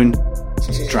 214's own.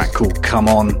 A track called Come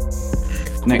On.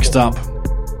 Next up,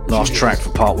 last track for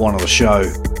part one of the show,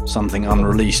 something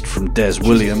unreleased from Des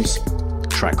Williams, a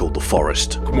track called The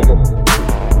Forest.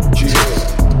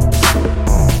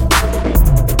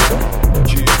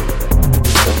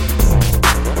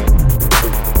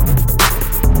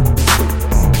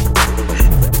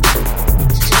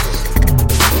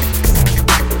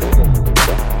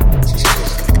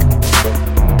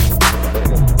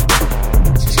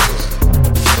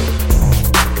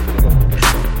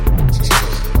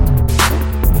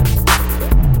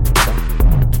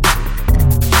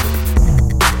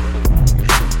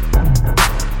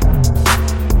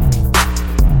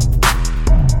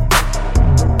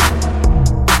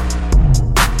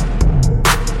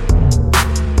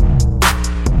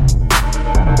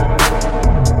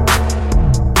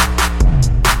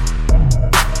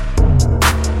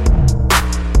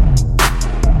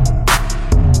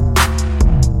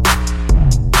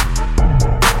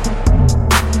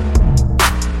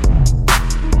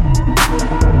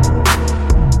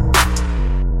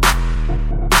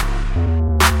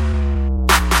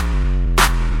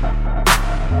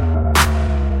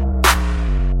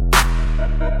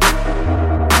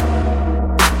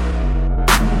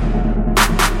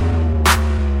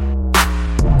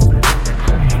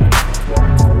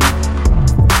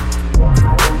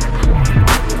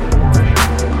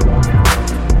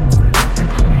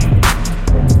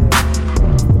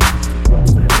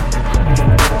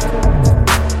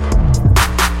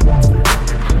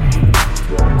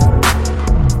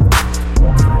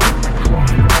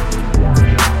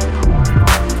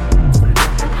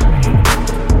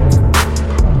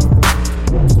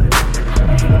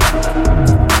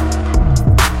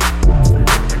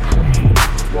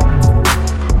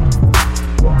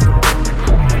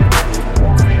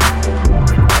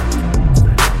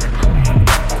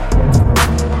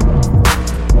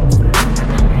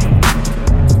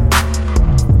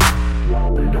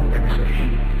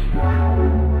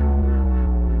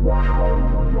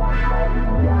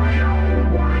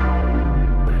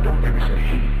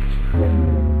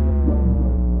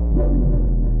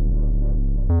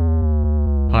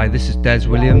 Hi, this is Des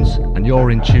Williams, and you're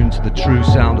in tune to the true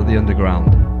sound of the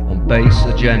underground on Bass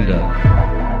Agenda.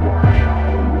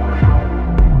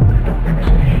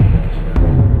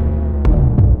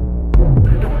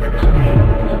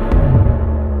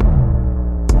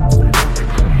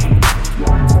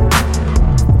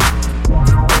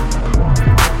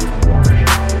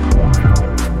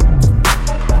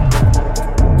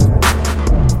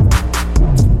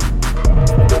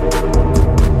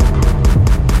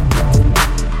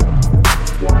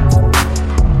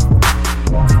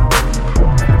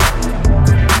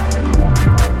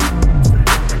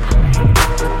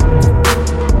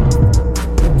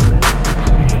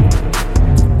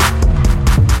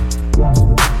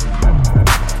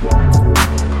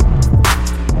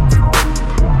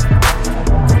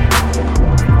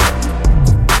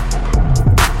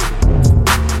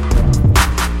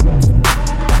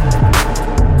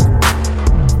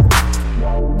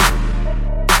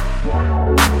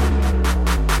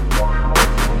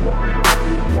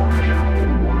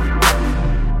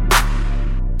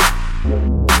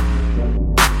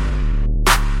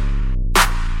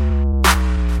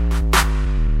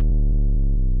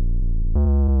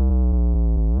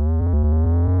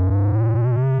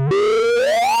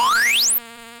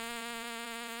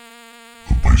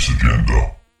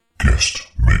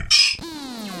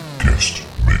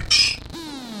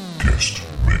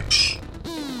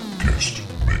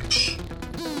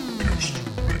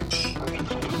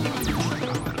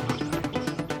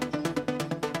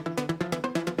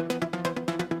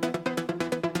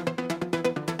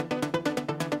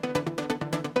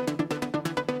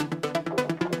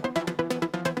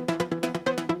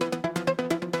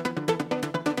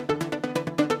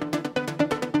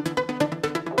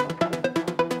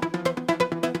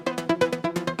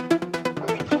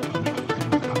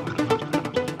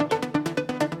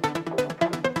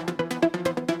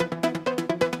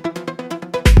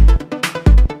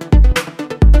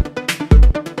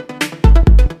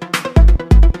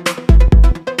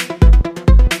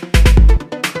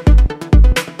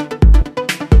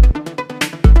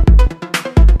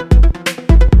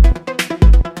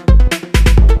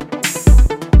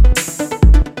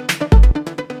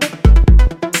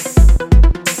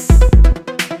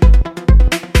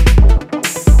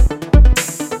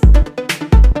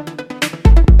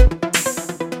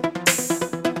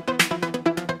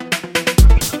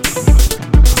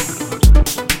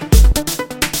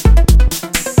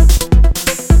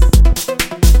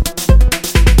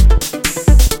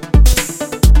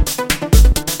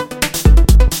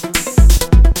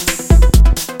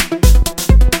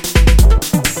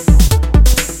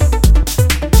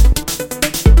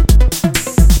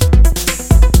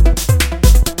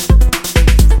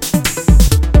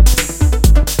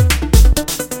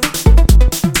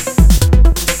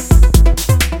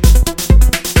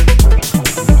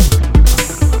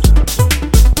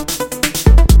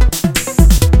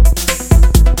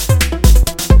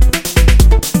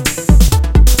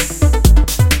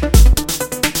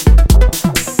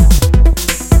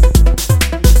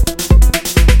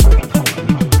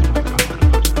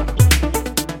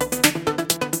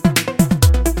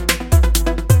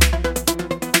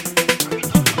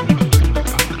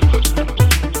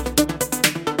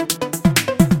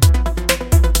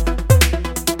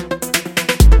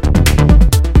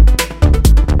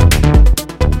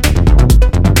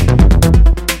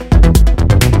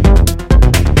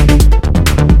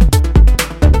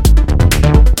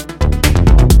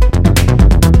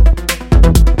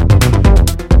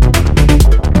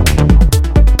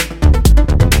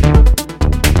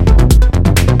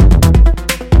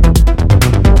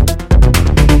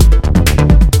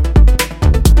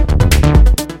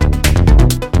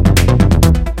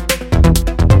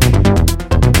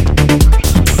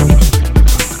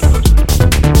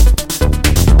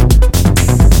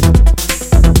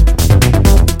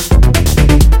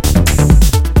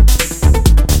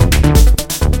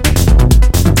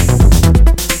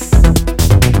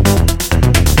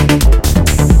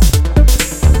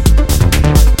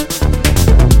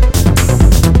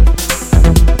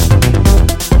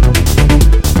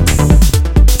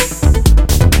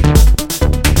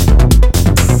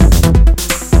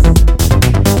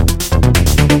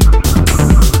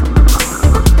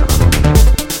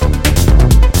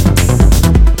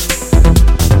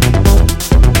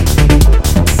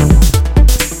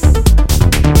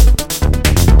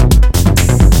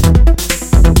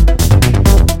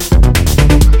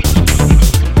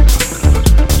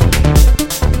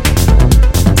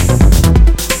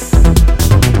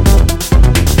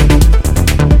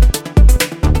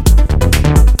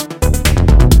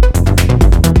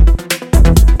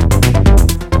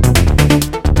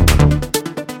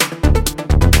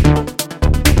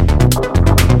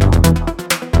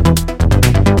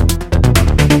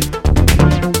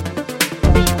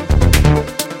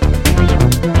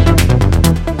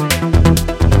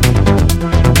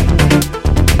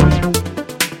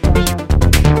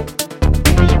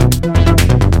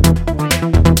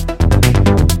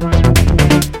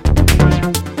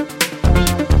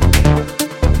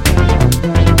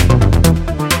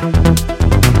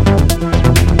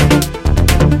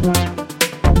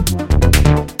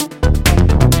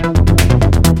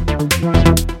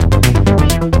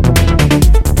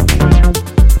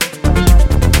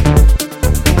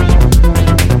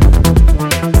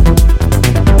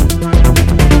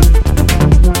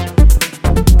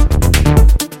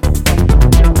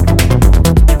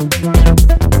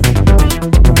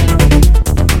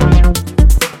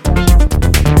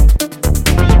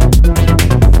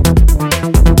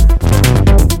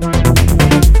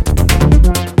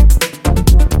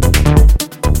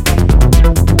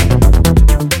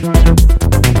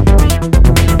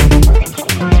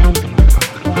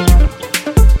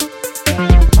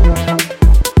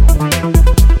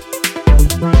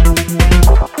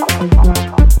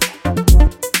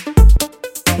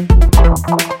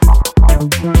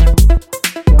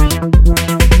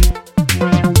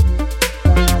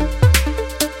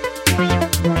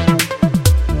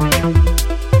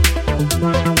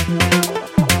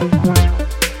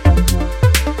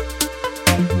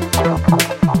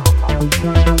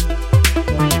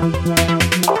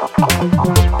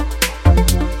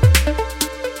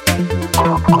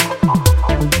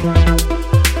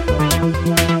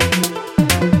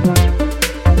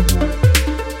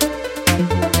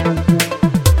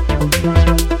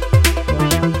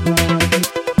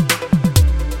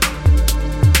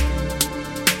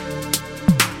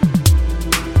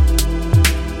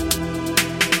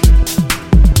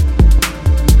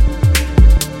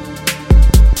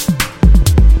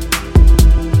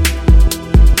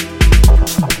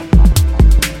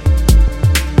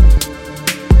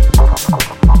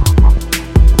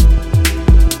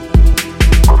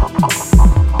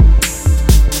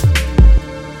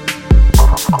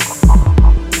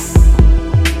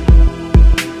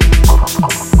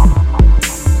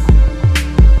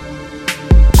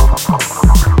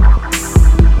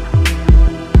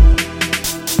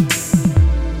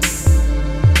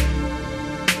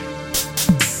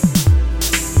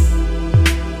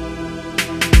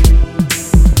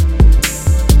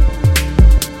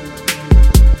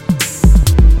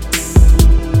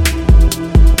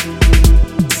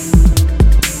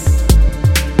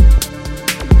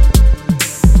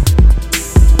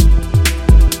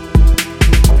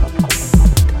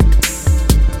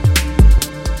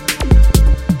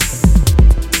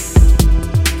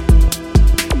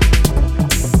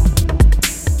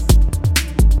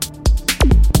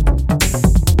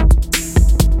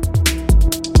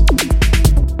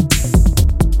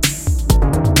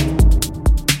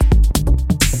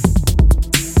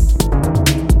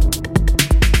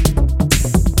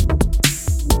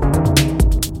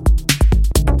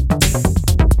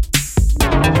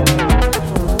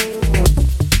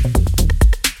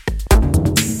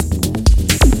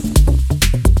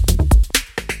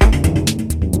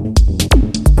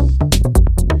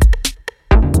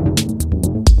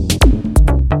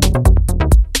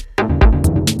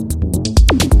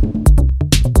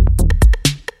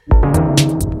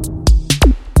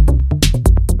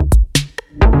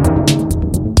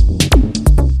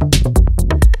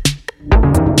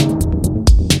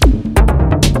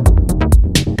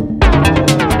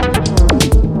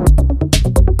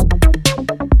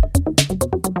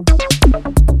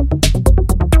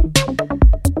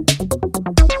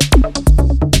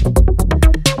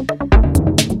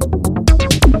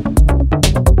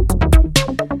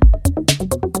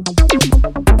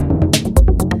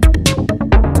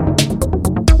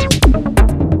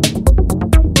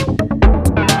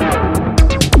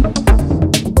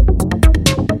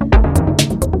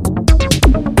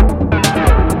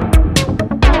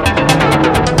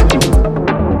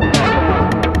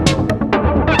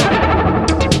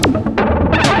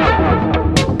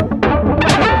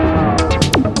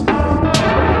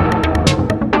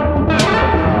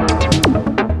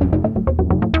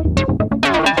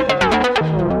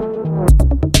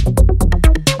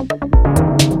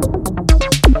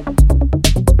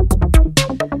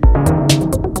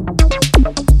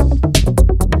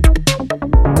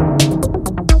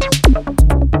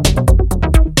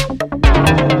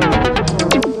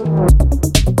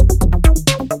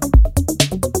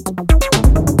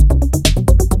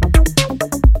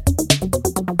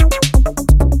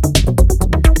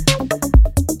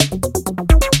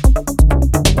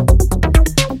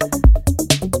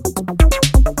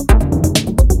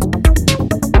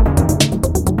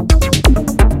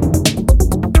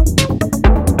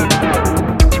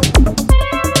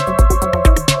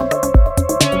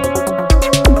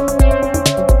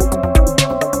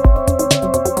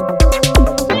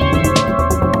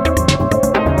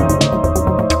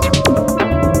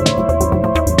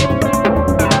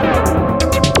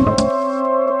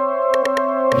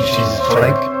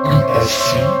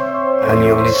 and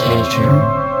you're listening to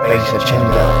Bass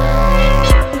Agenda.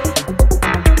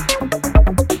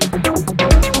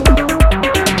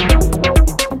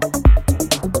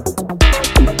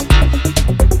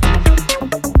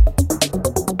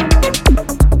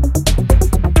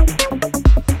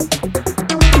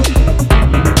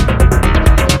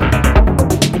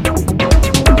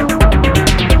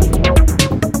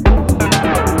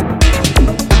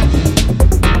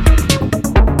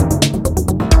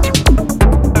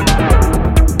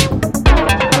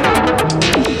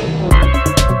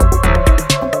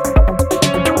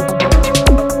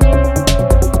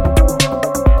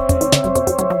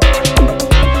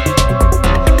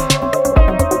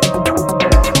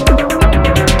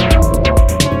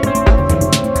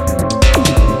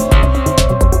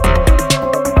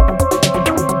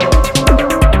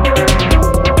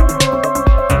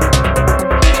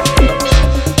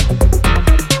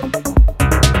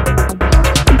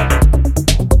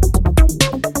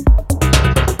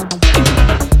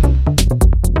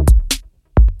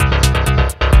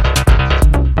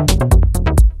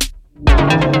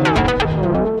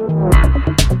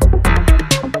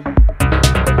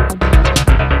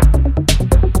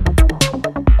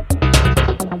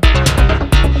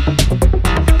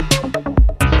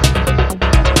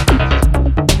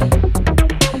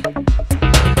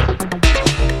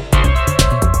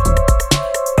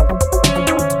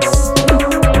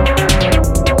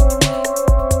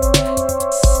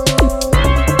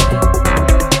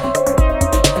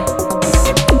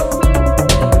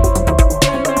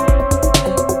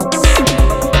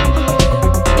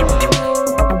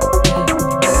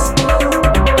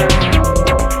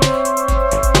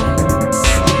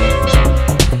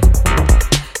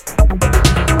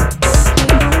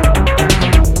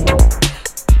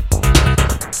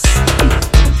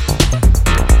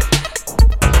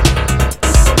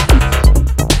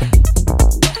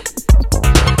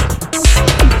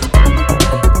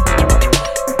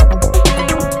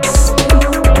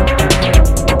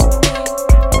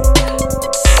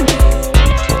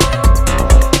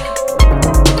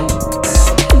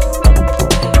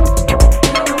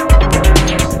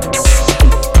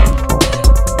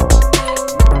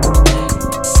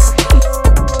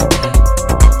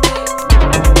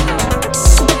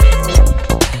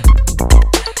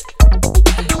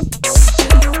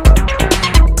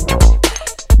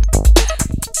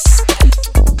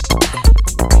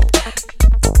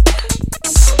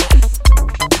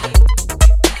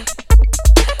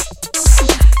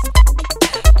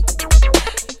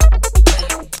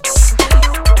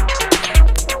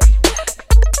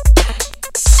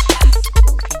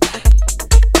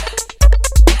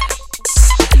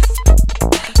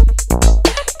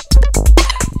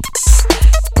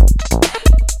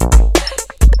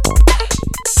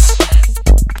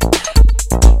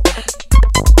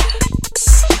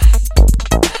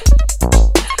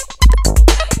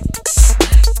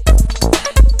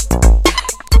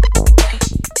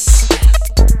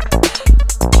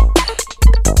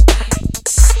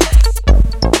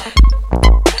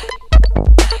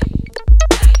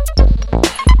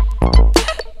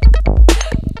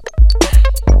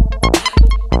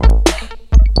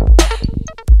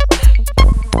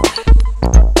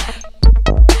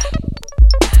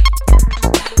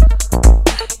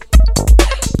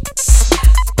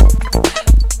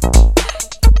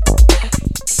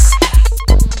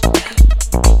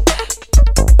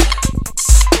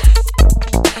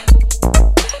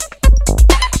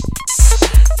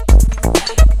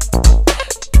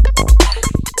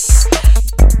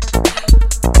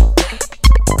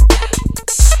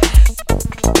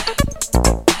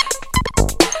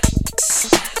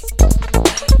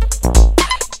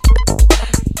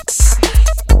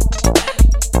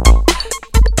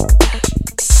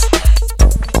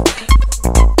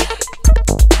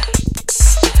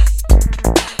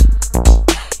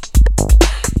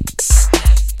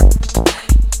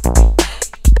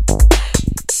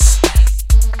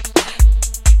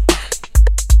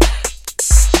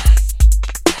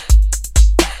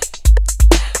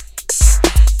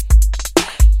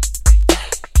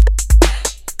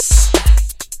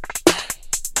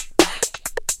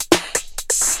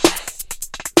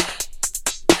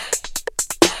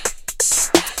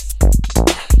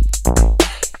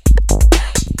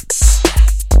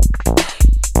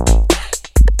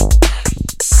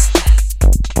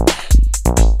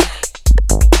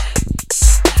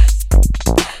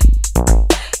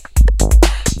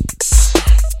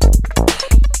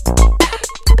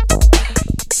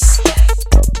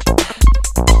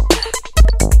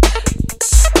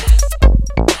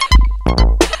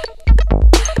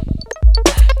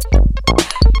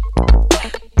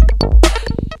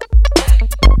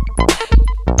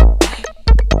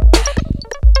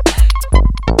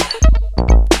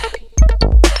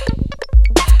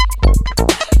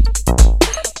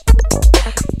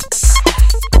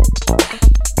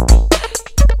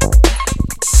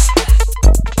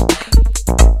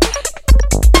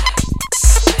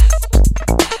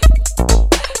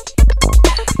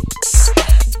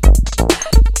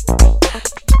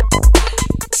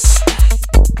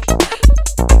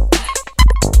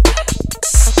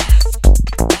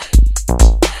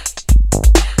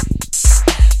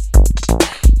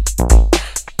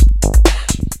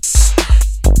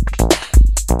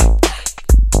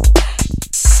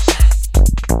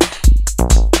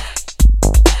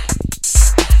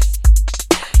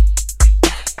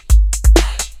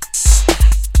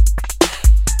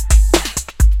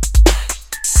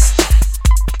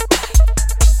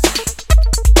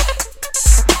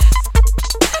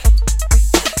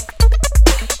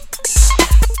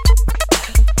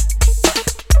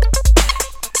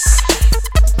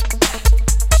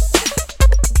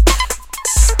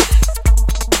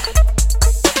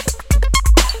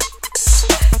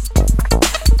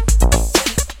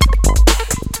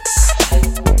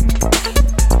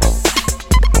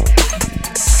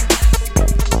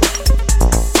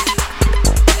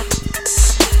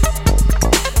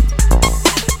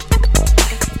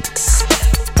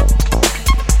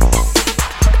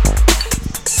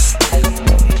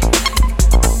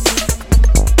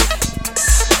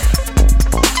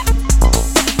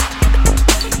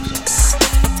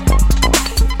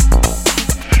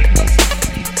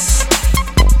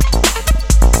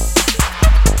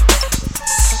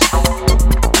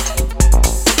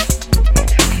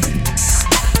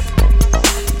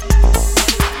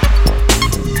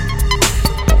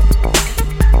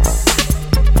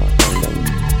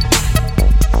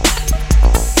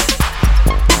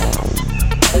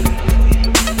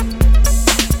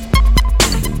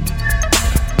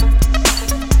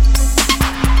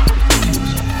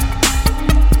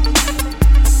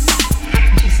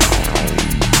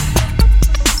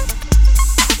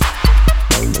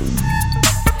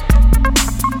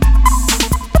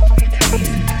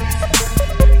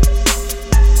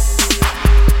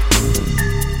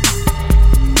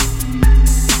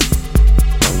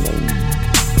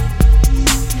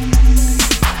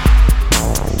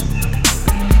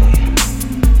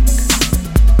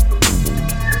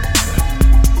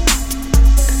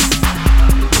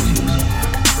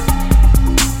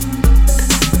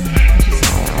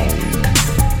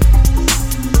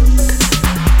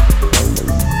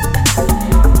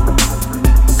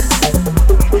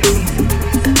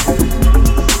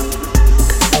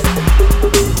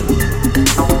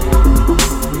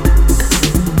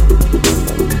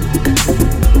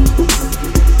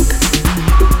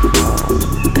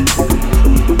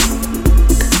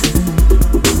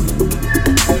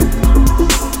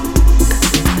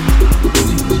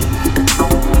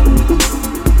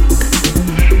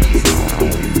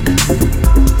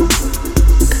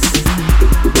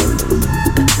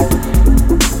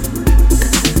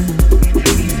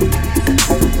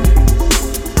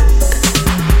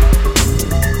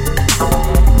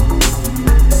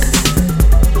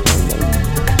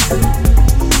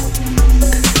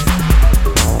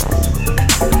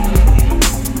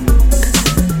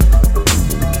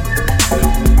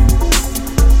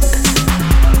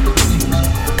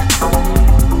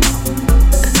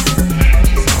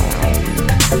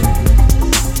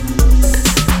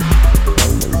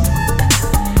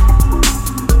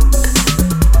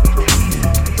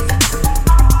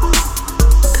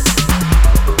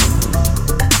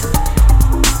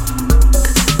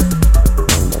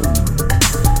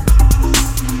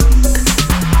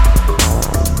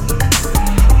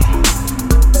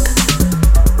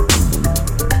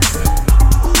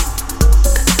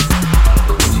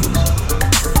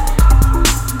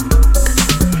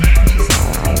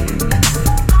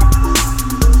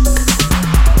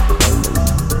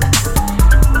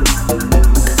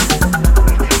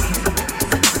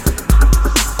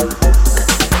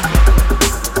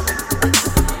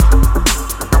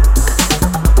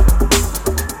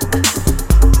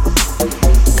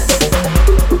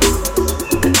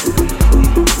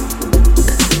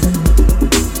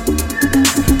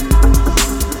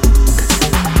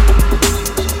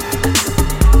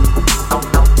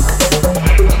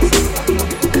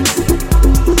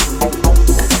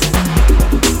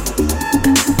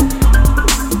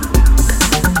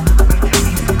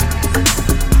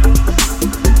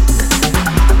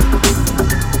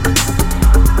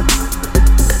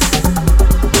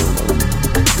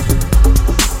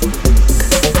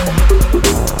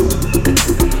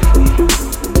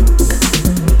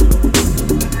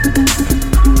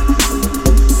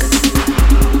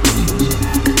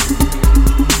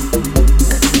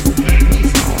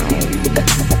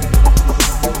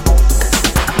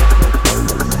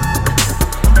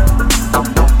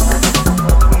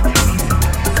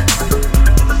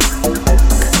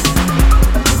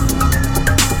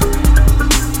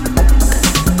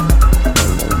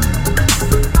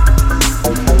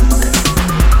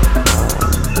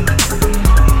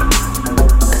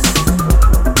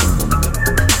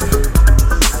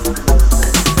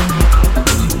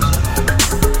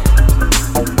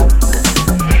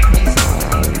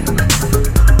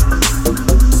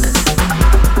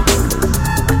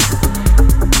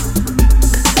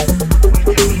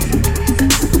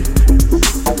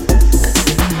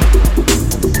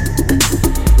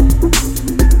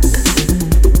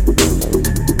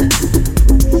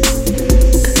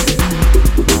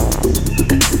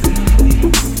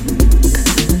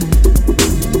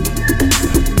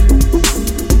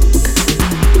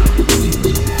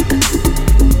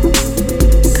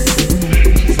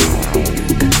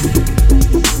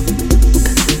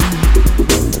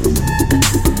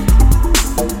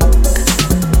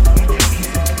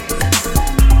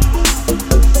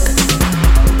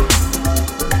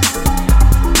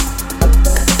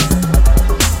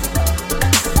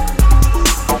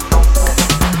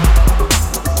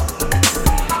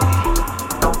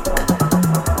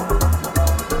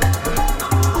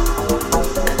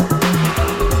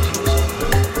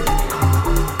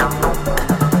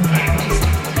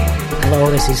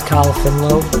 This is Carl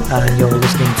Finlow, and you're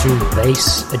listening to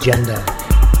Bass Agenda.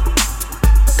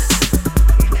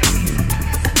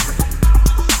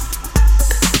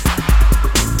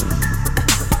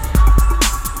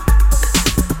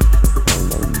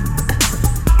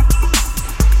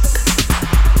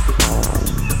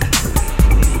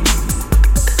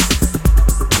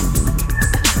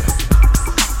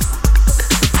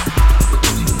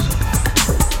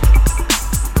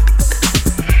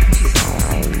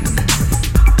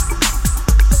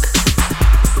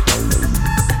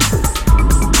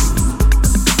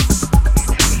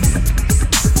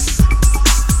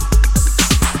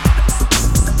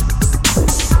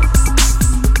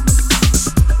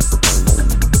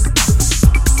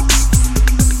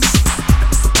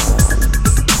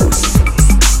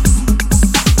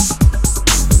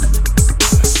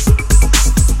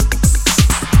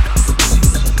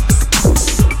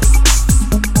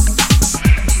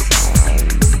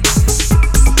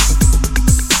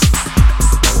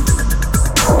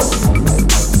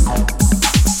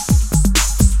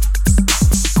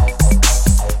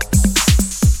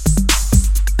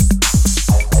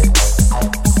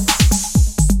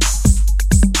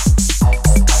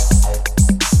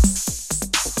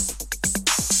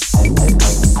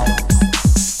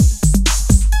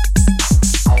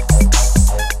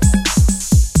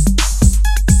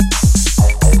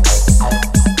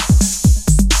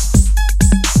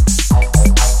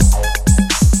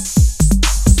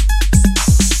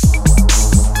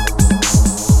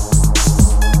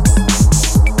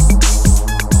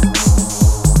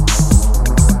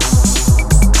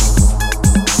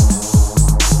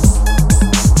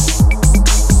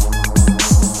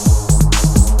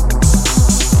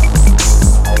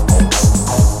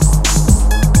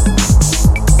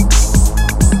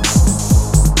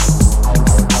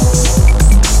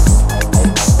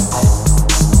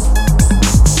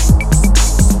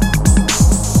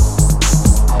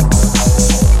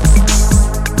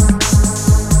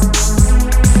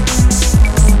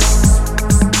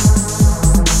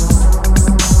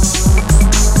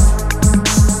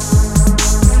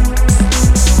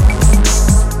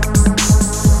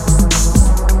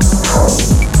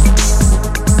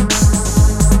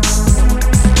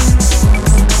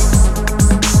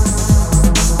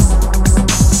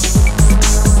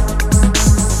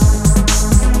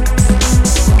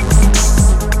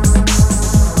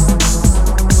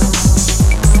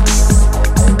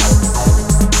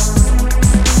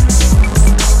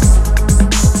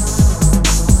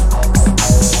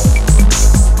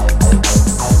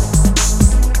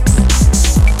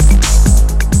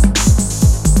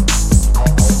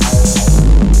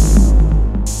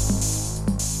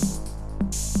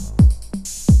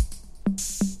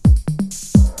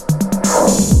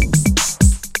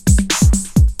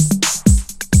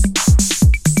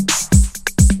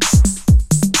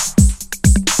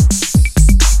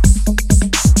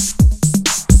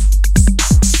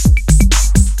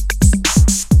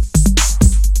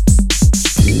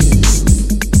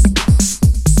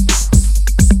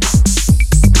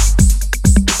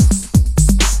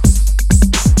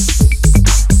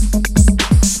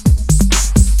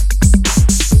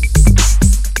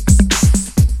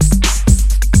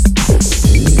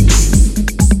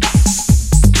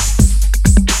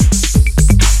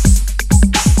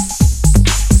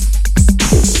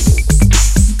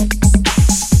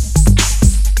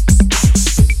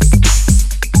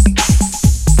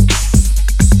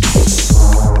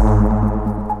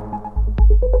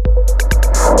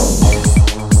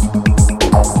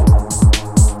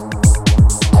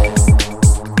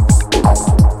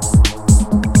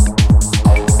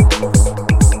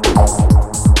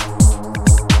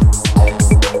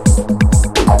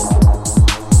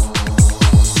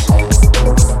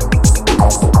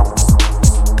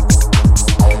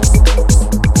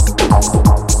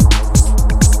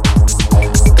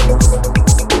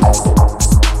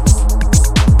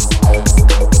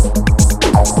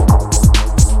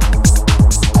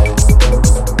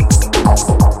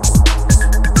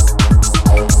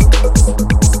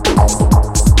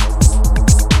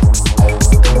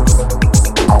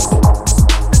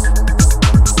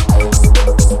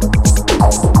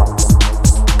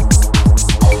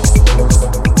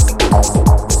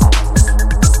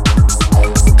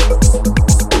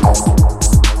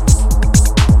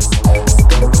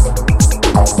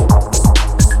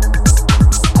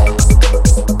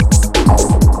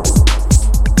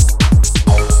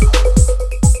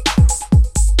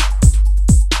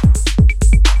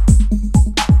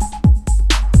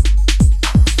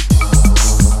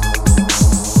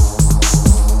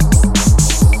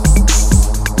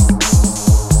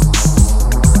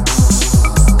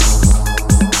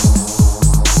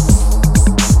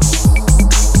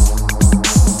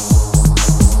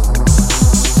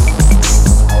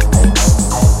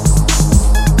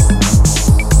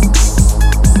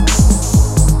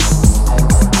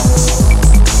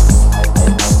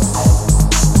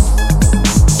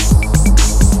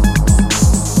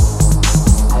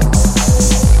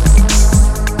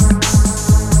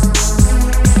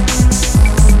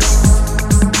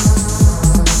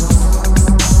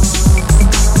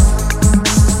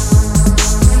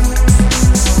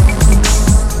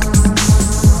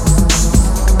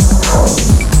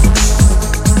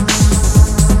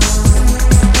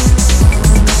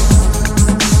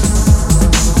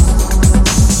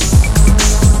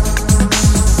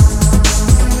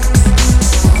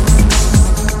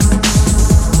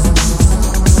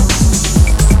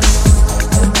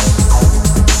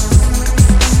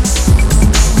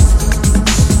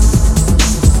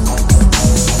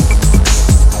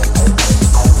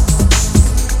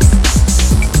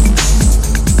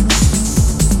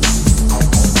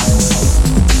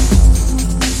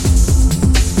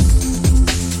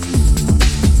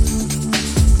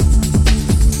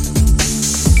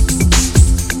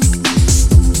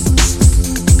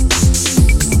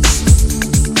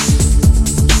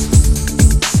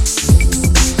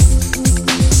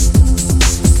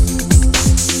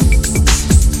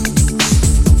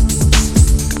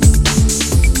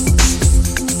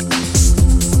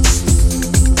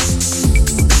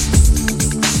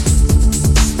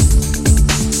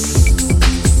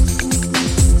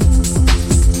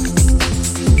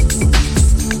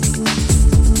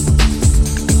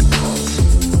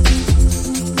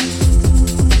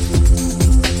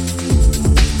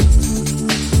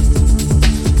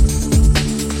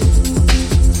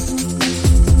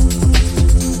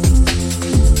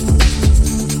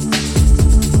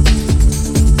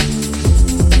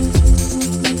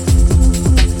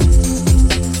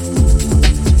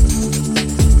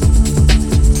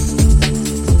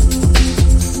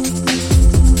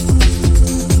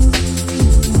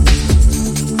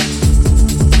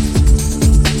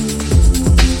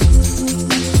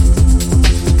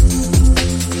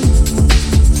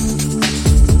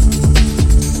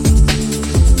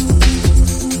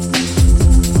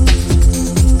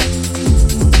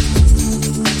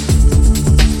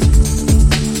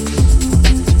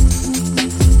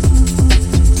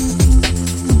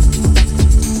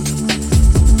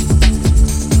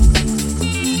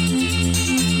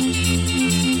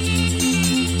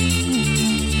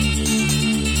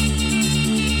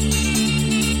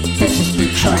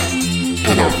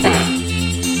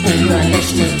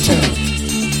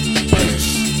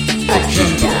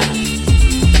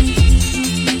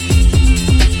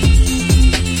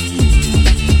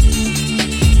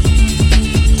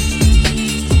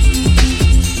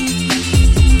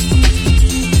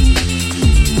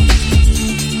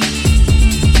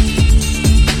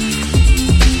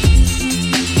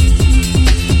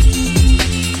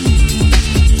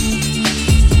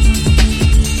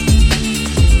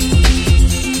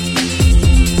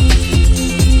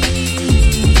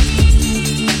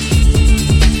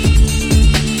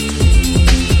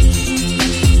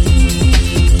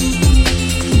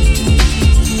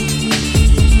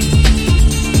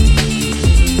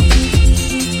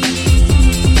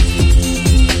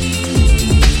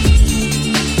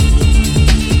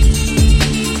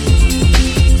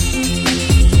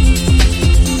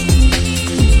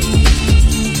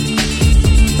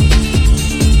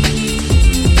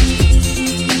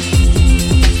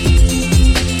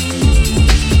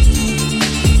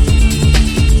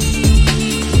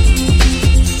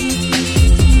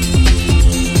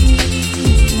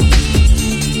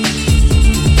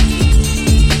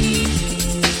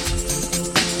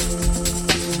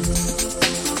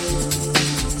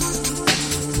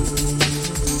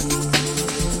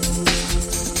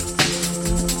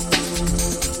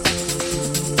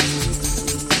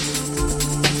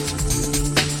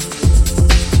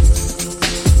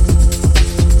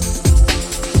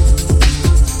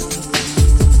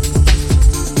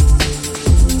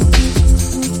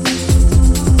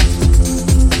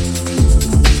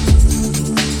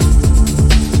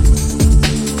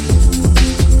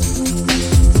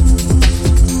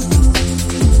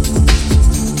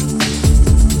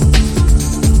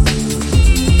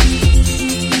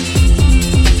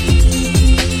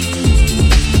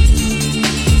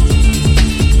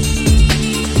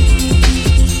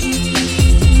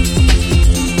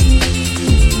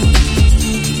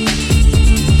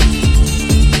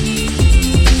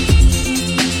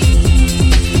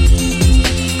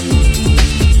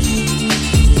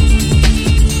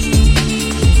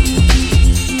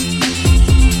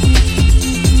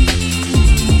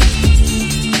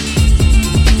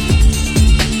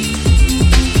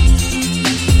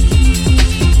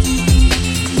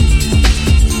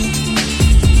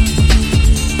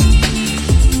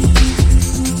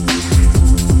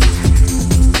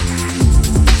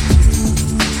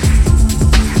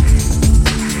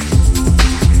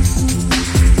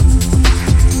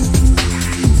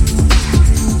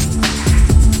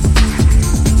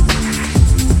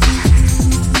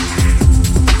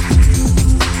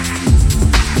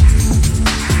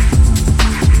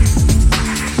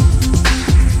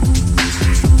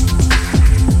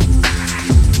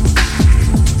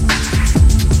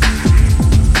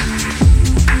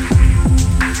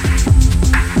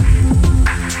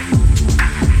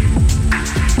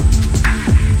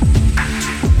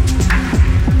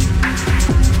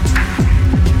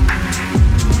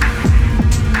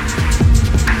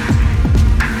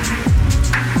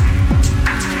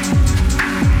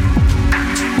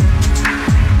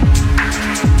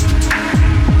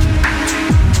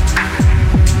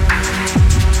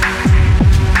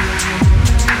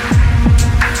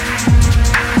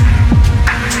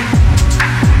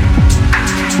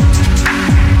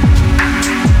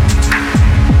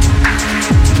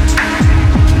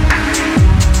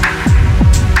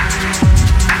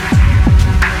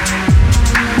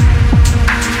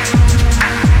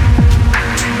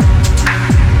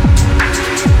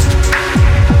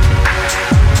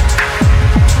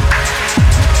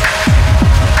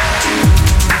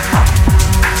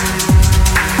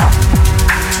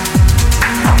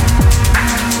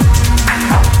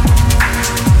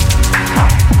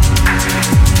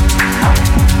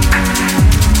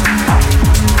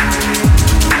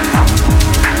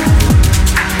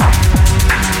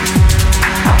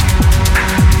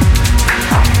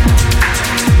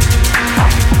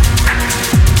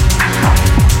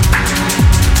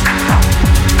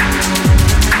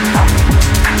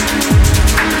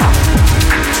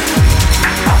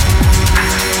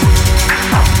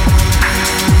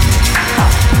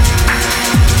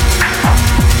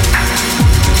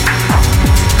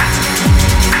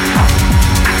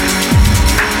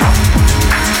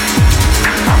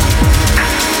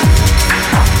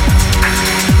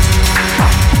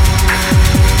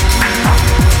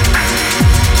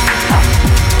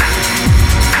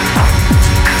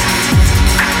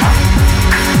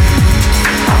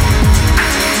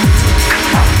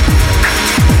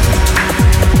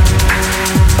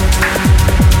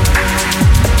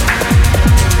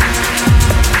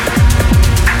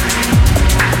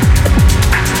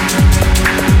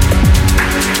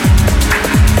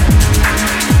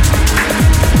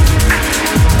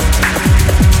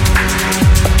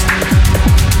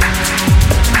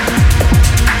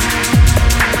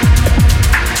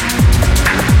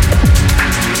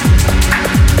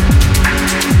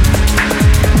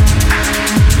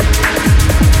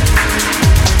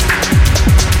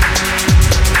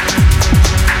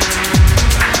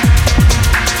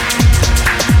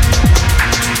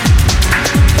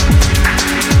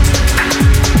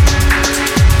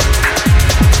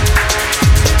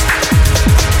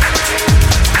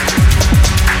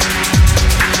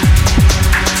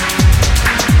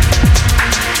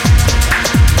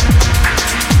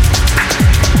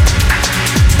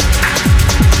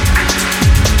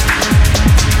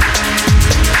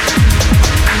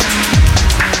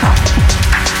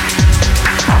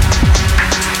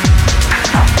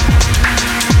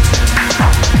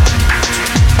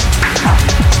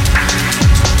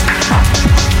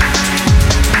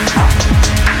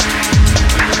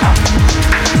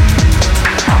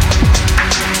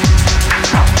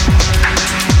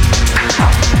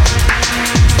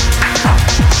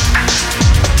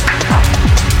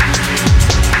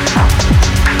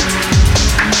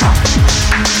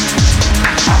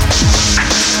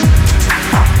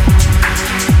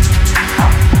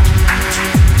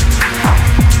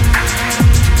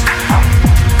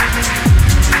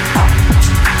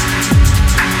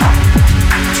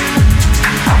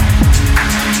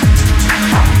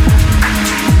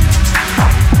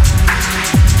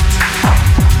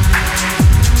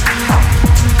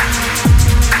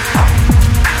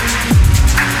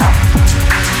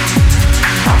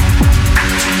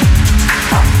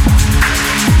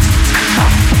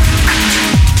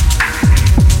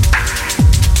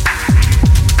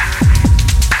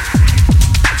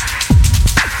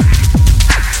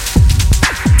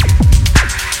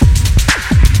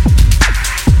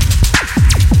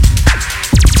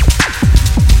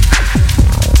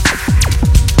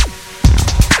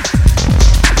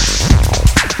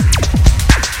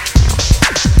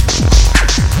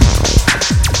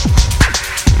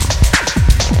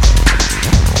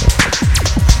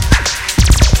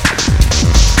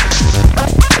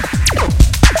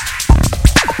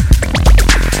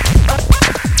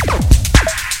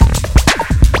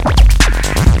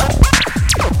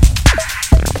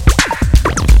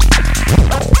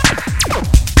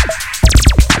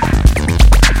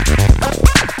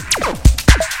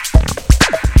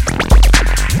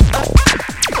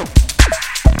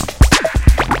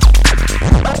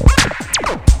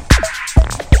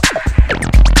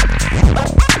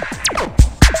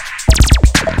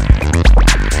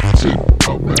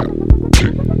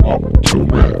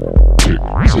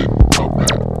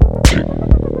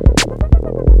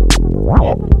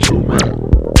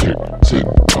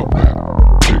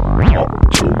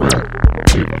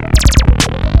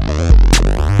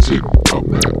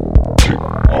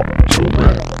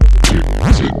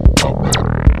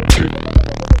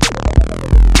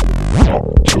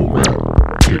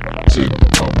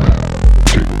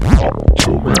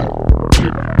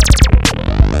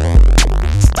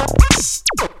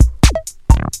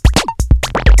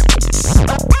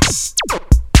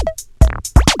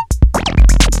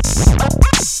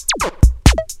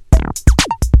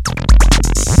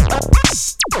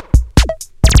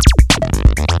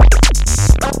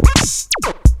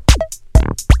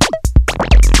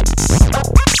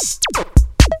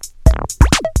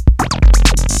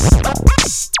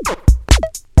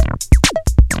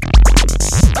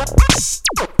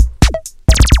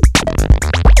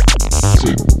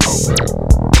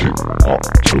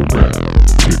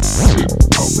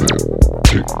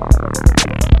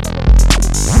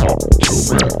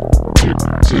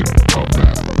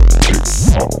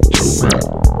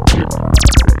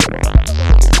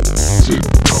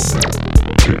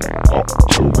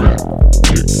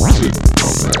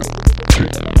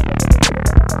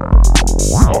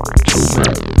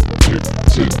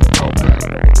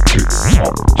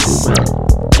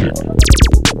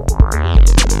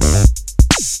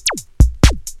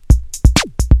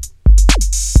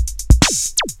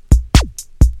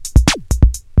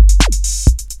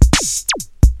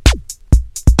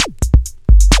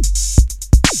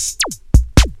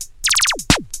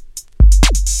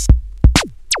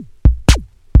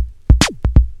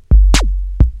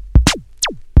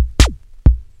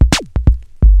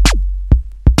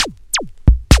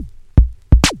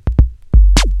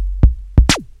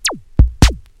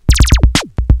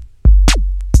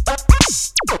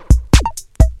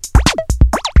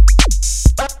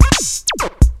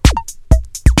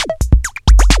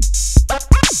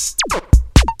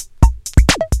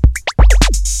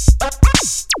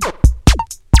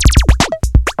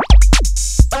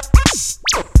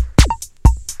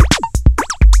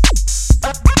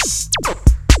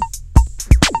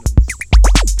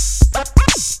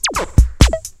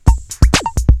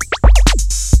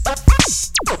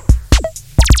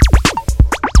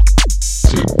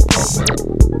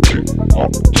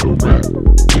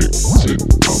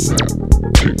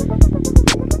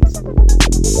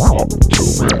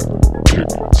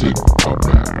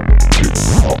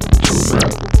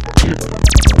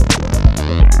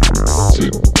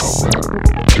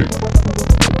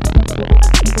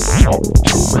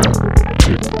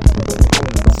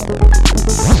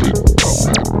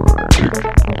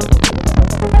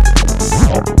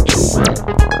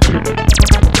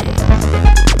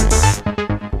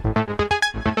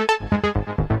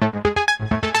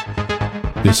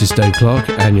 This is Dave Clark,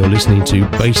 and you're listening to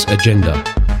Bass Agenda.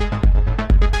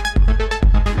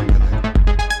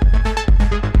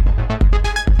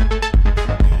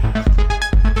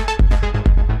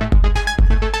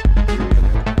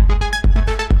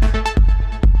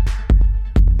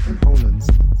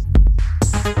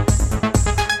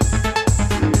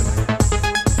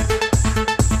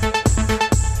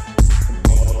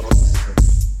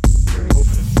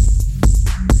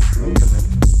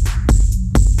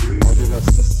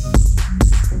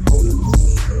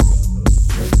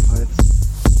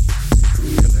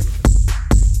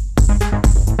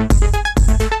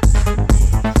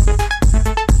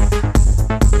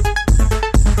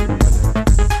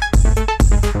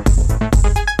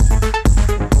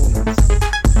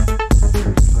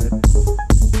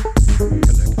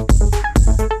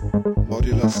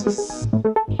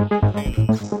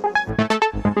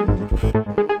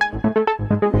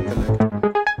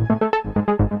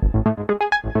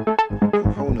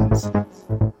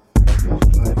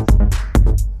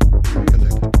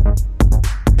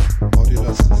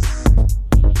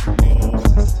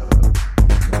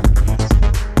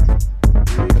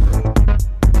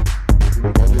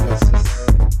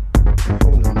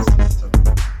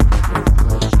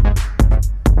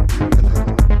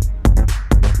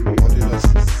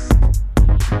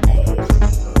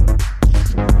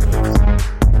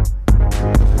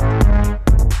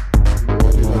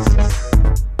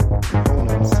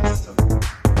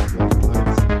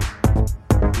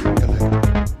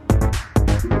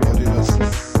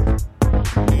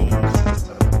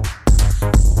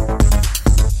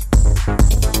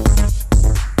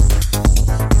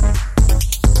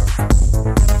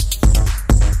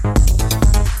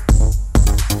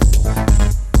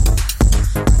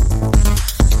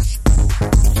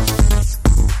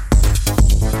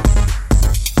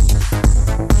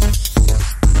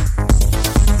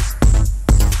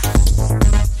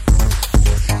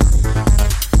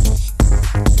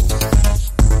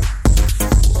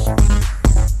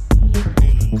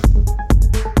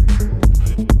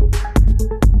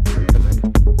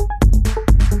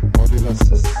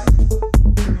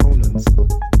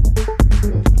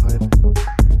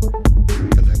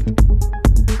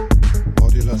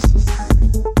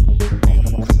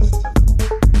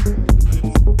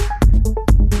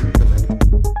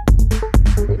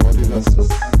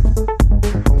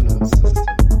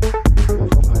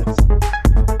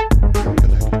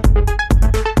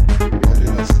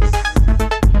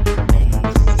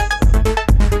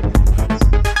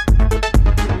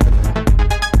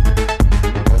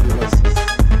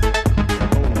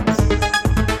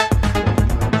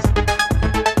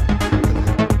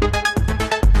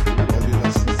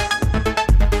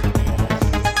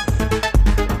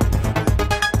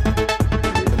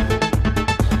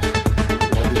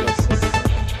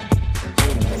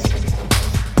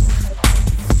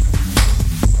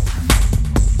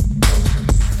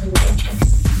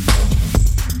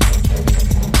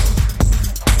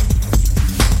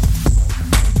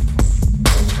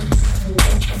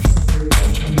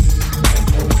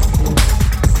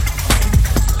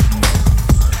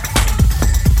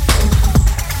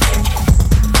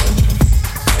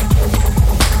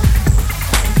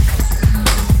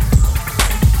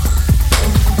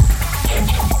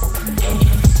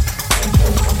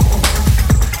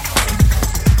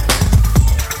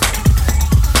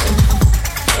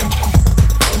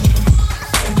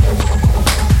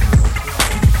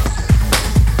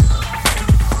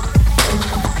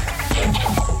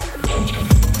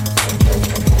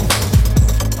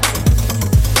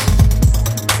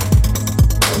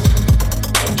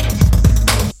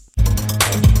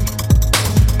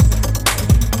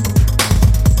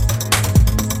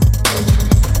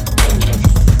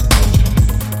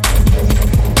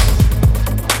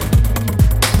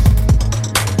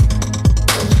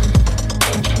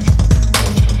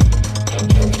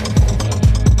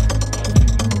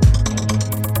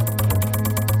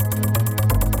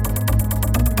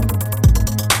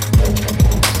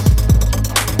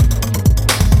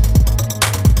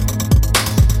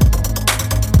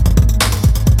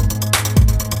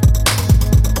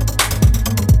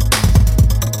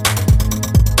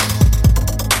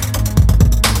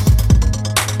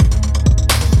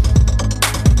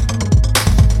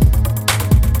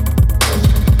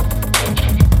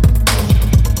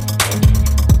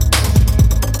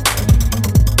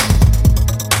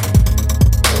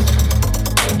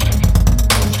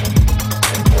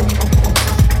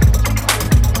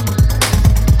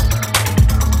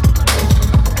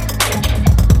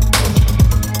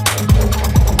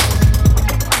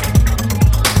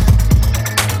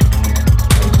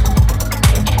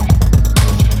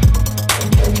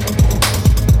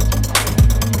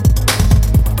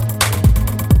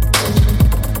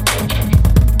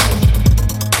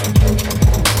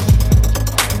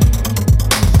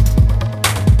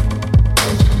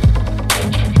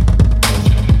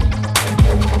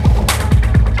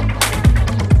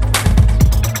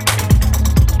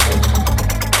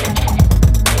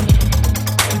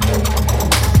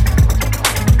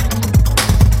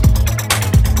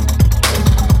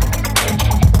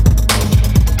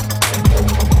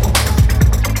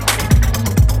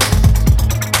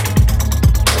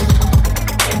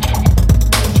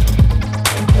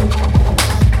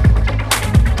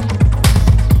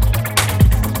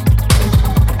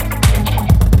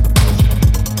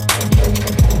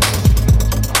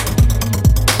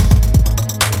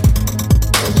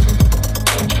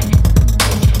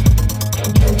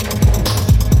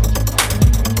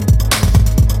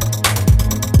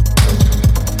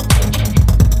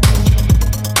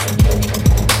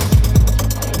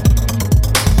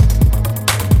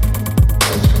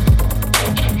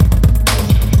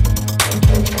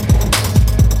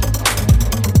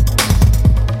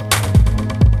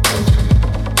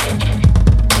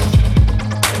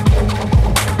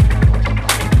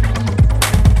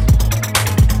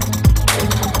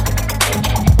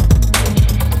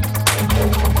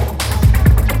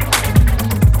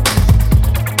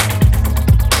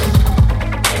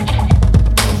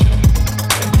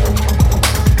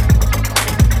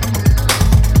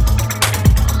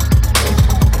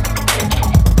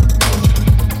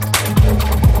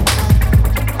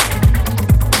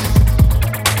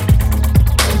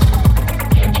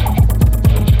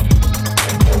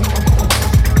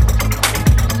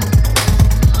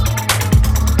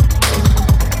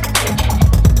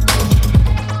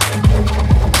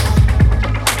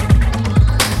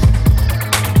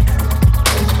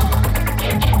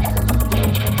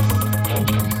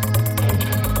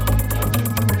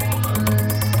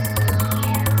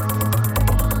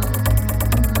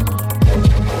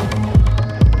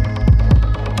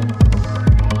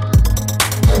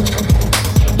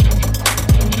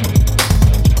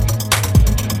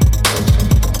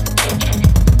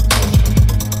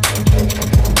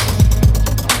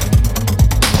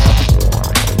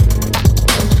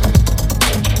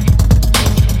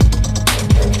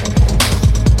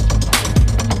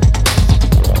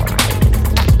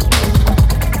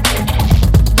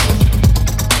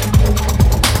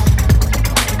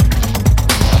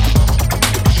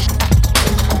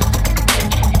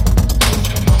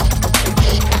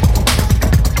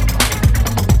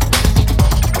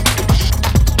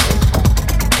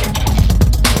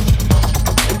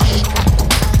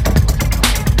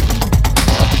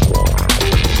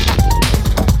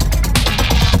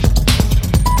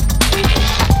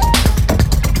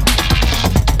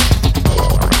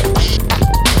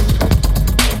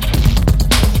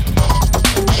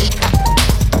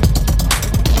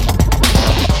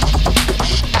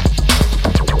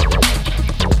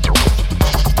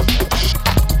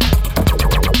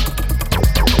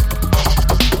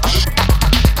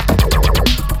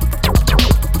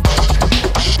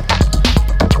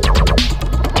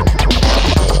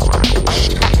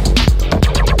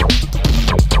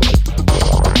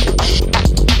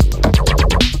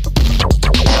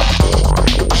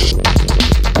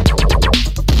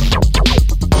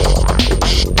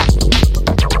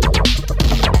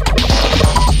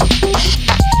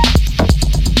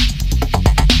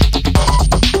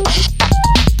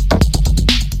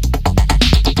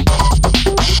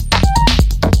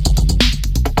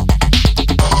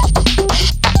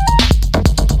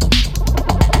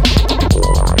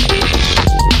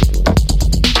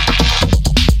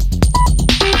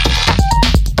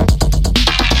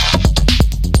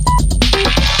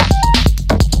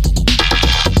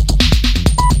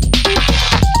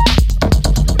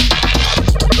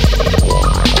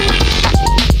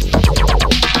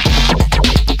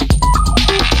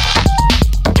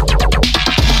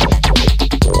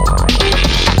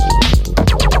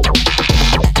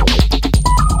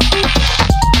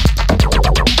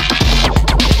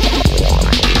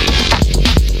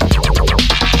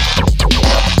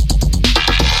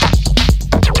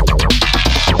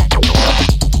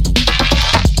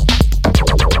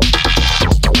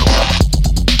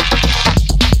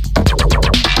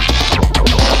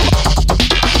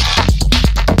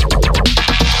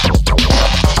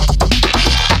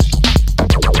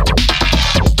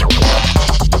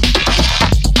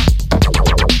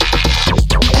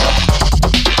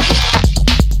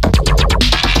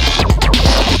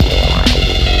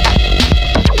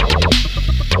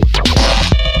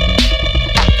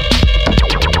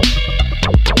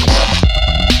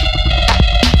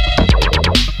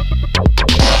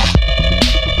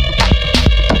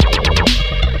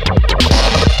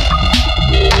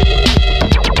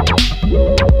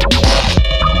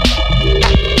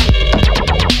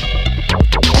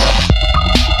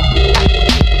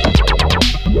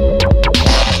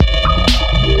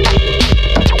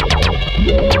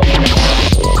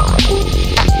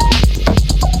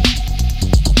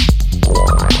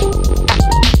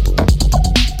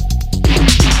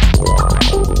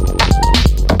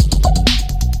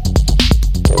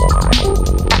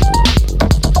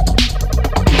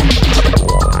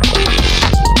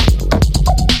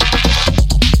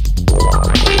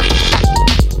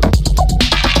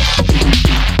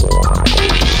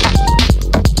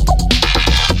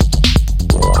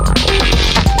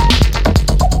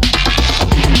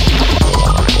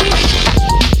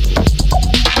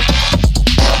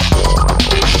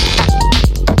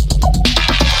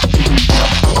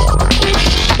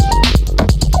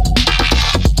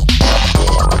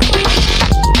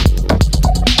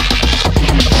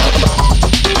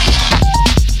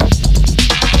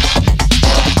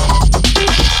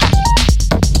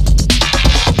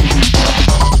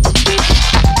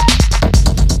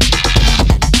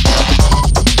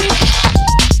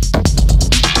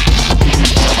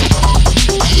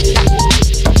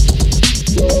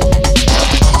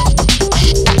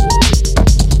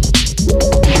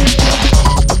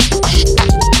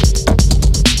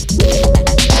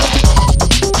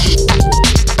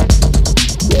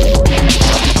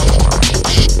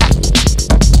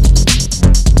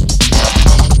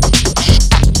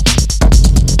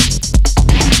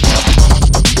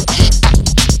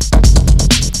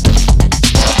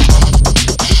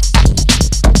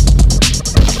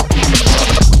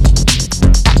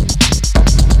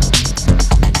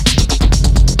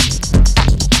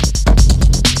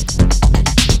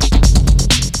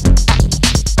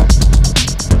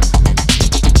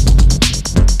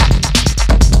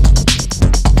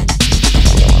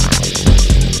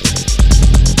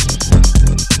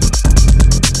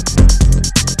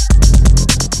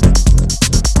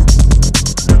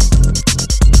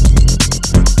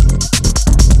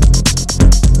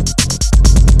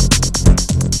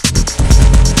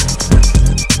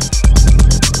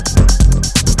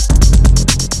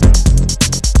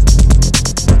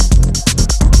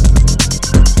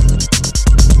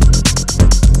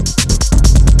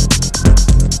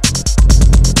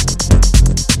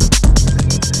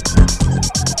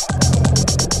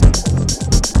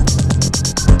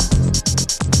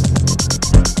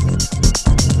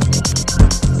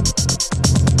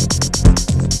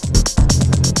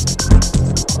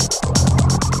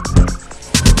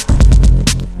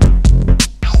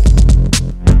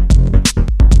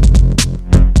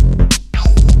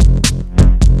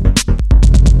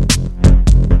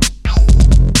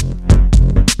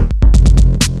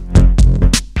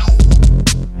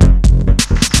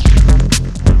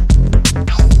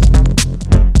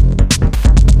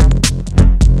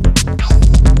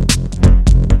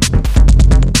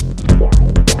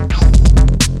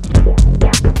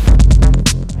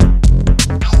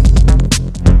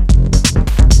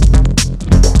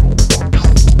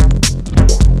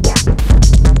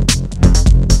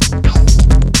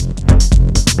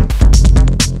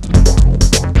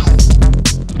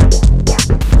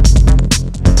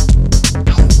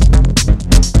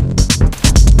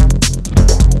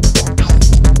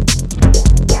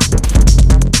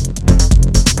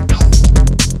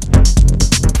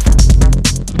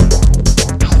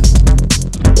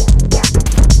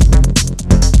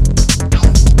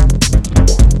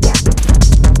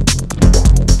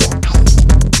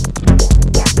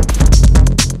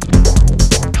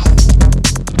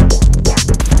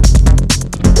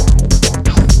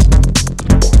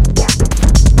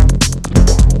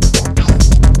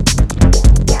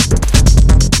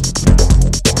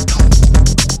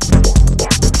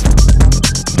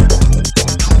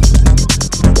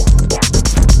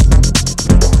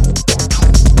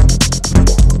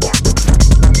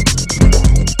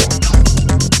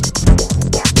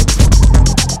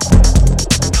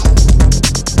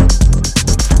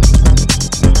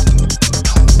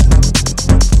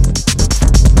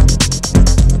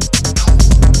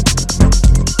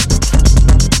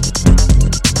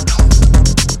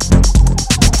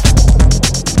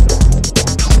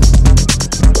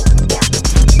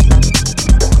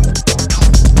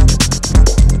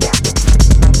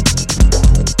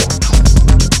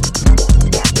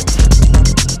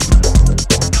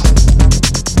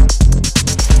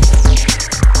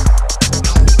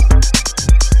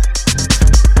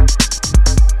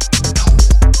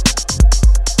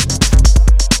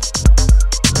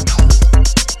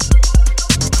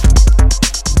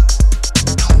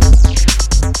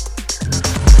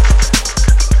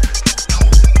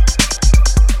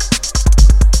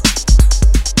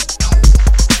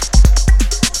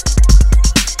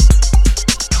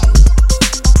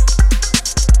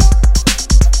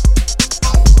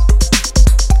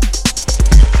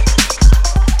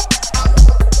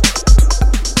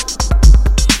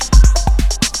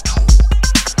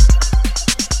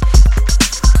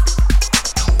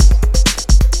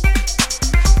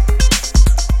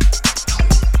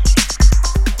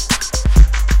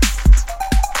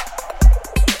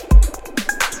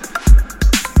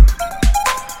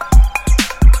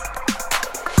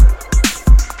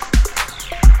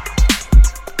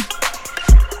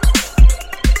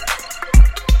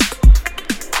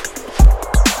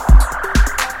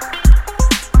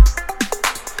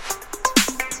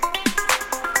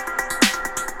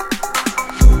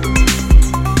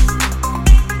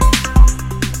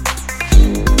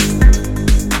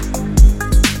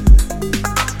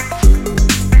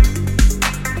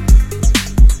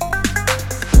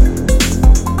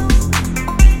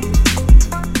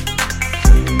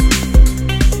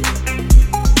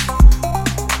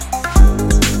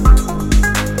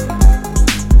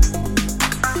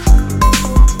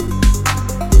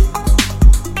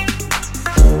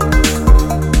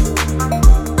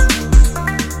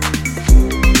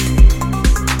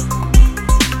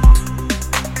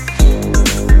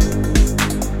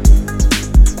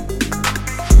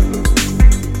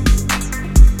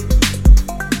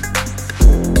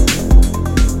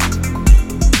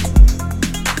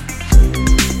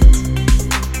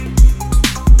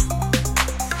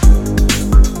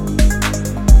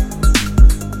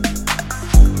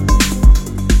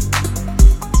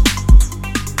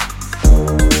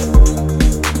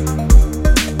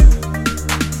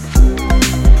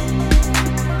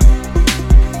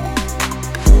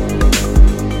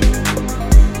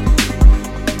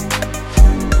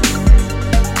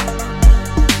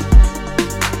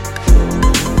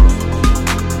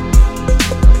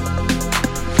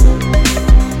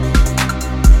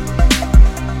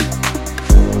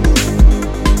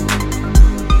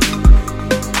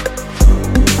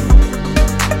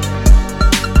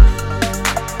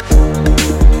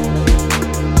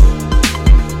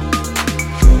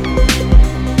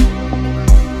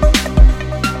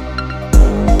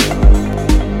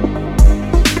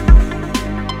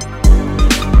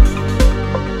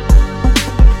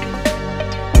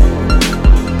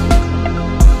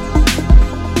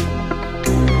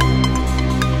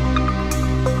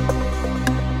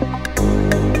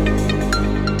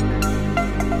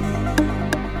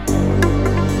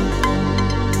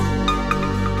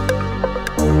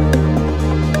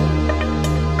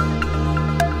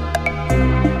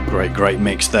 Great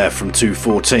mix there from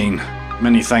 214.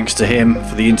 Many thanks to him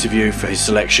for the interview, for his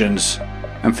selections,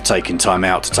 and for taking time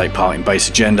out to take part in Bass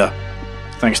Agenda.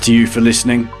 Thanks to you for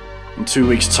listening. In 2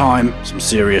 weeks' time, some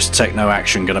serious techno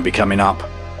action going to be coming up.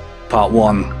 Part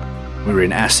 1, we were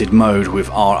in acid mode with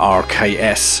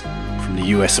RRKS from the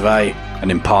US of A, and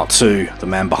in Part 2, the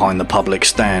man behind the public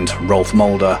stand, Rolf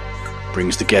Mulder,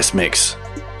 brings the guest mix.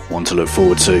 One to look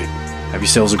forward to. Have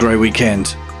yourselves a great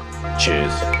weekend.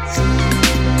 Cheers.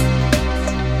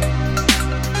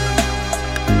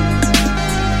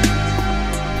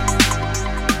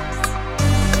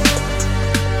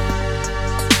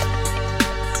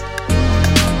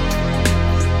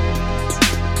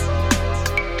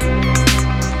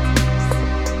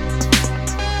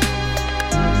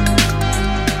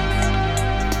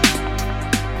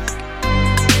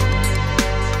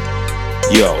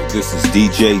 Yo, this is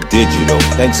DJ Digital.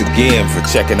 Thanks again for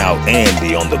checking out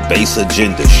Andy on the Bass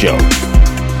Agenda Show.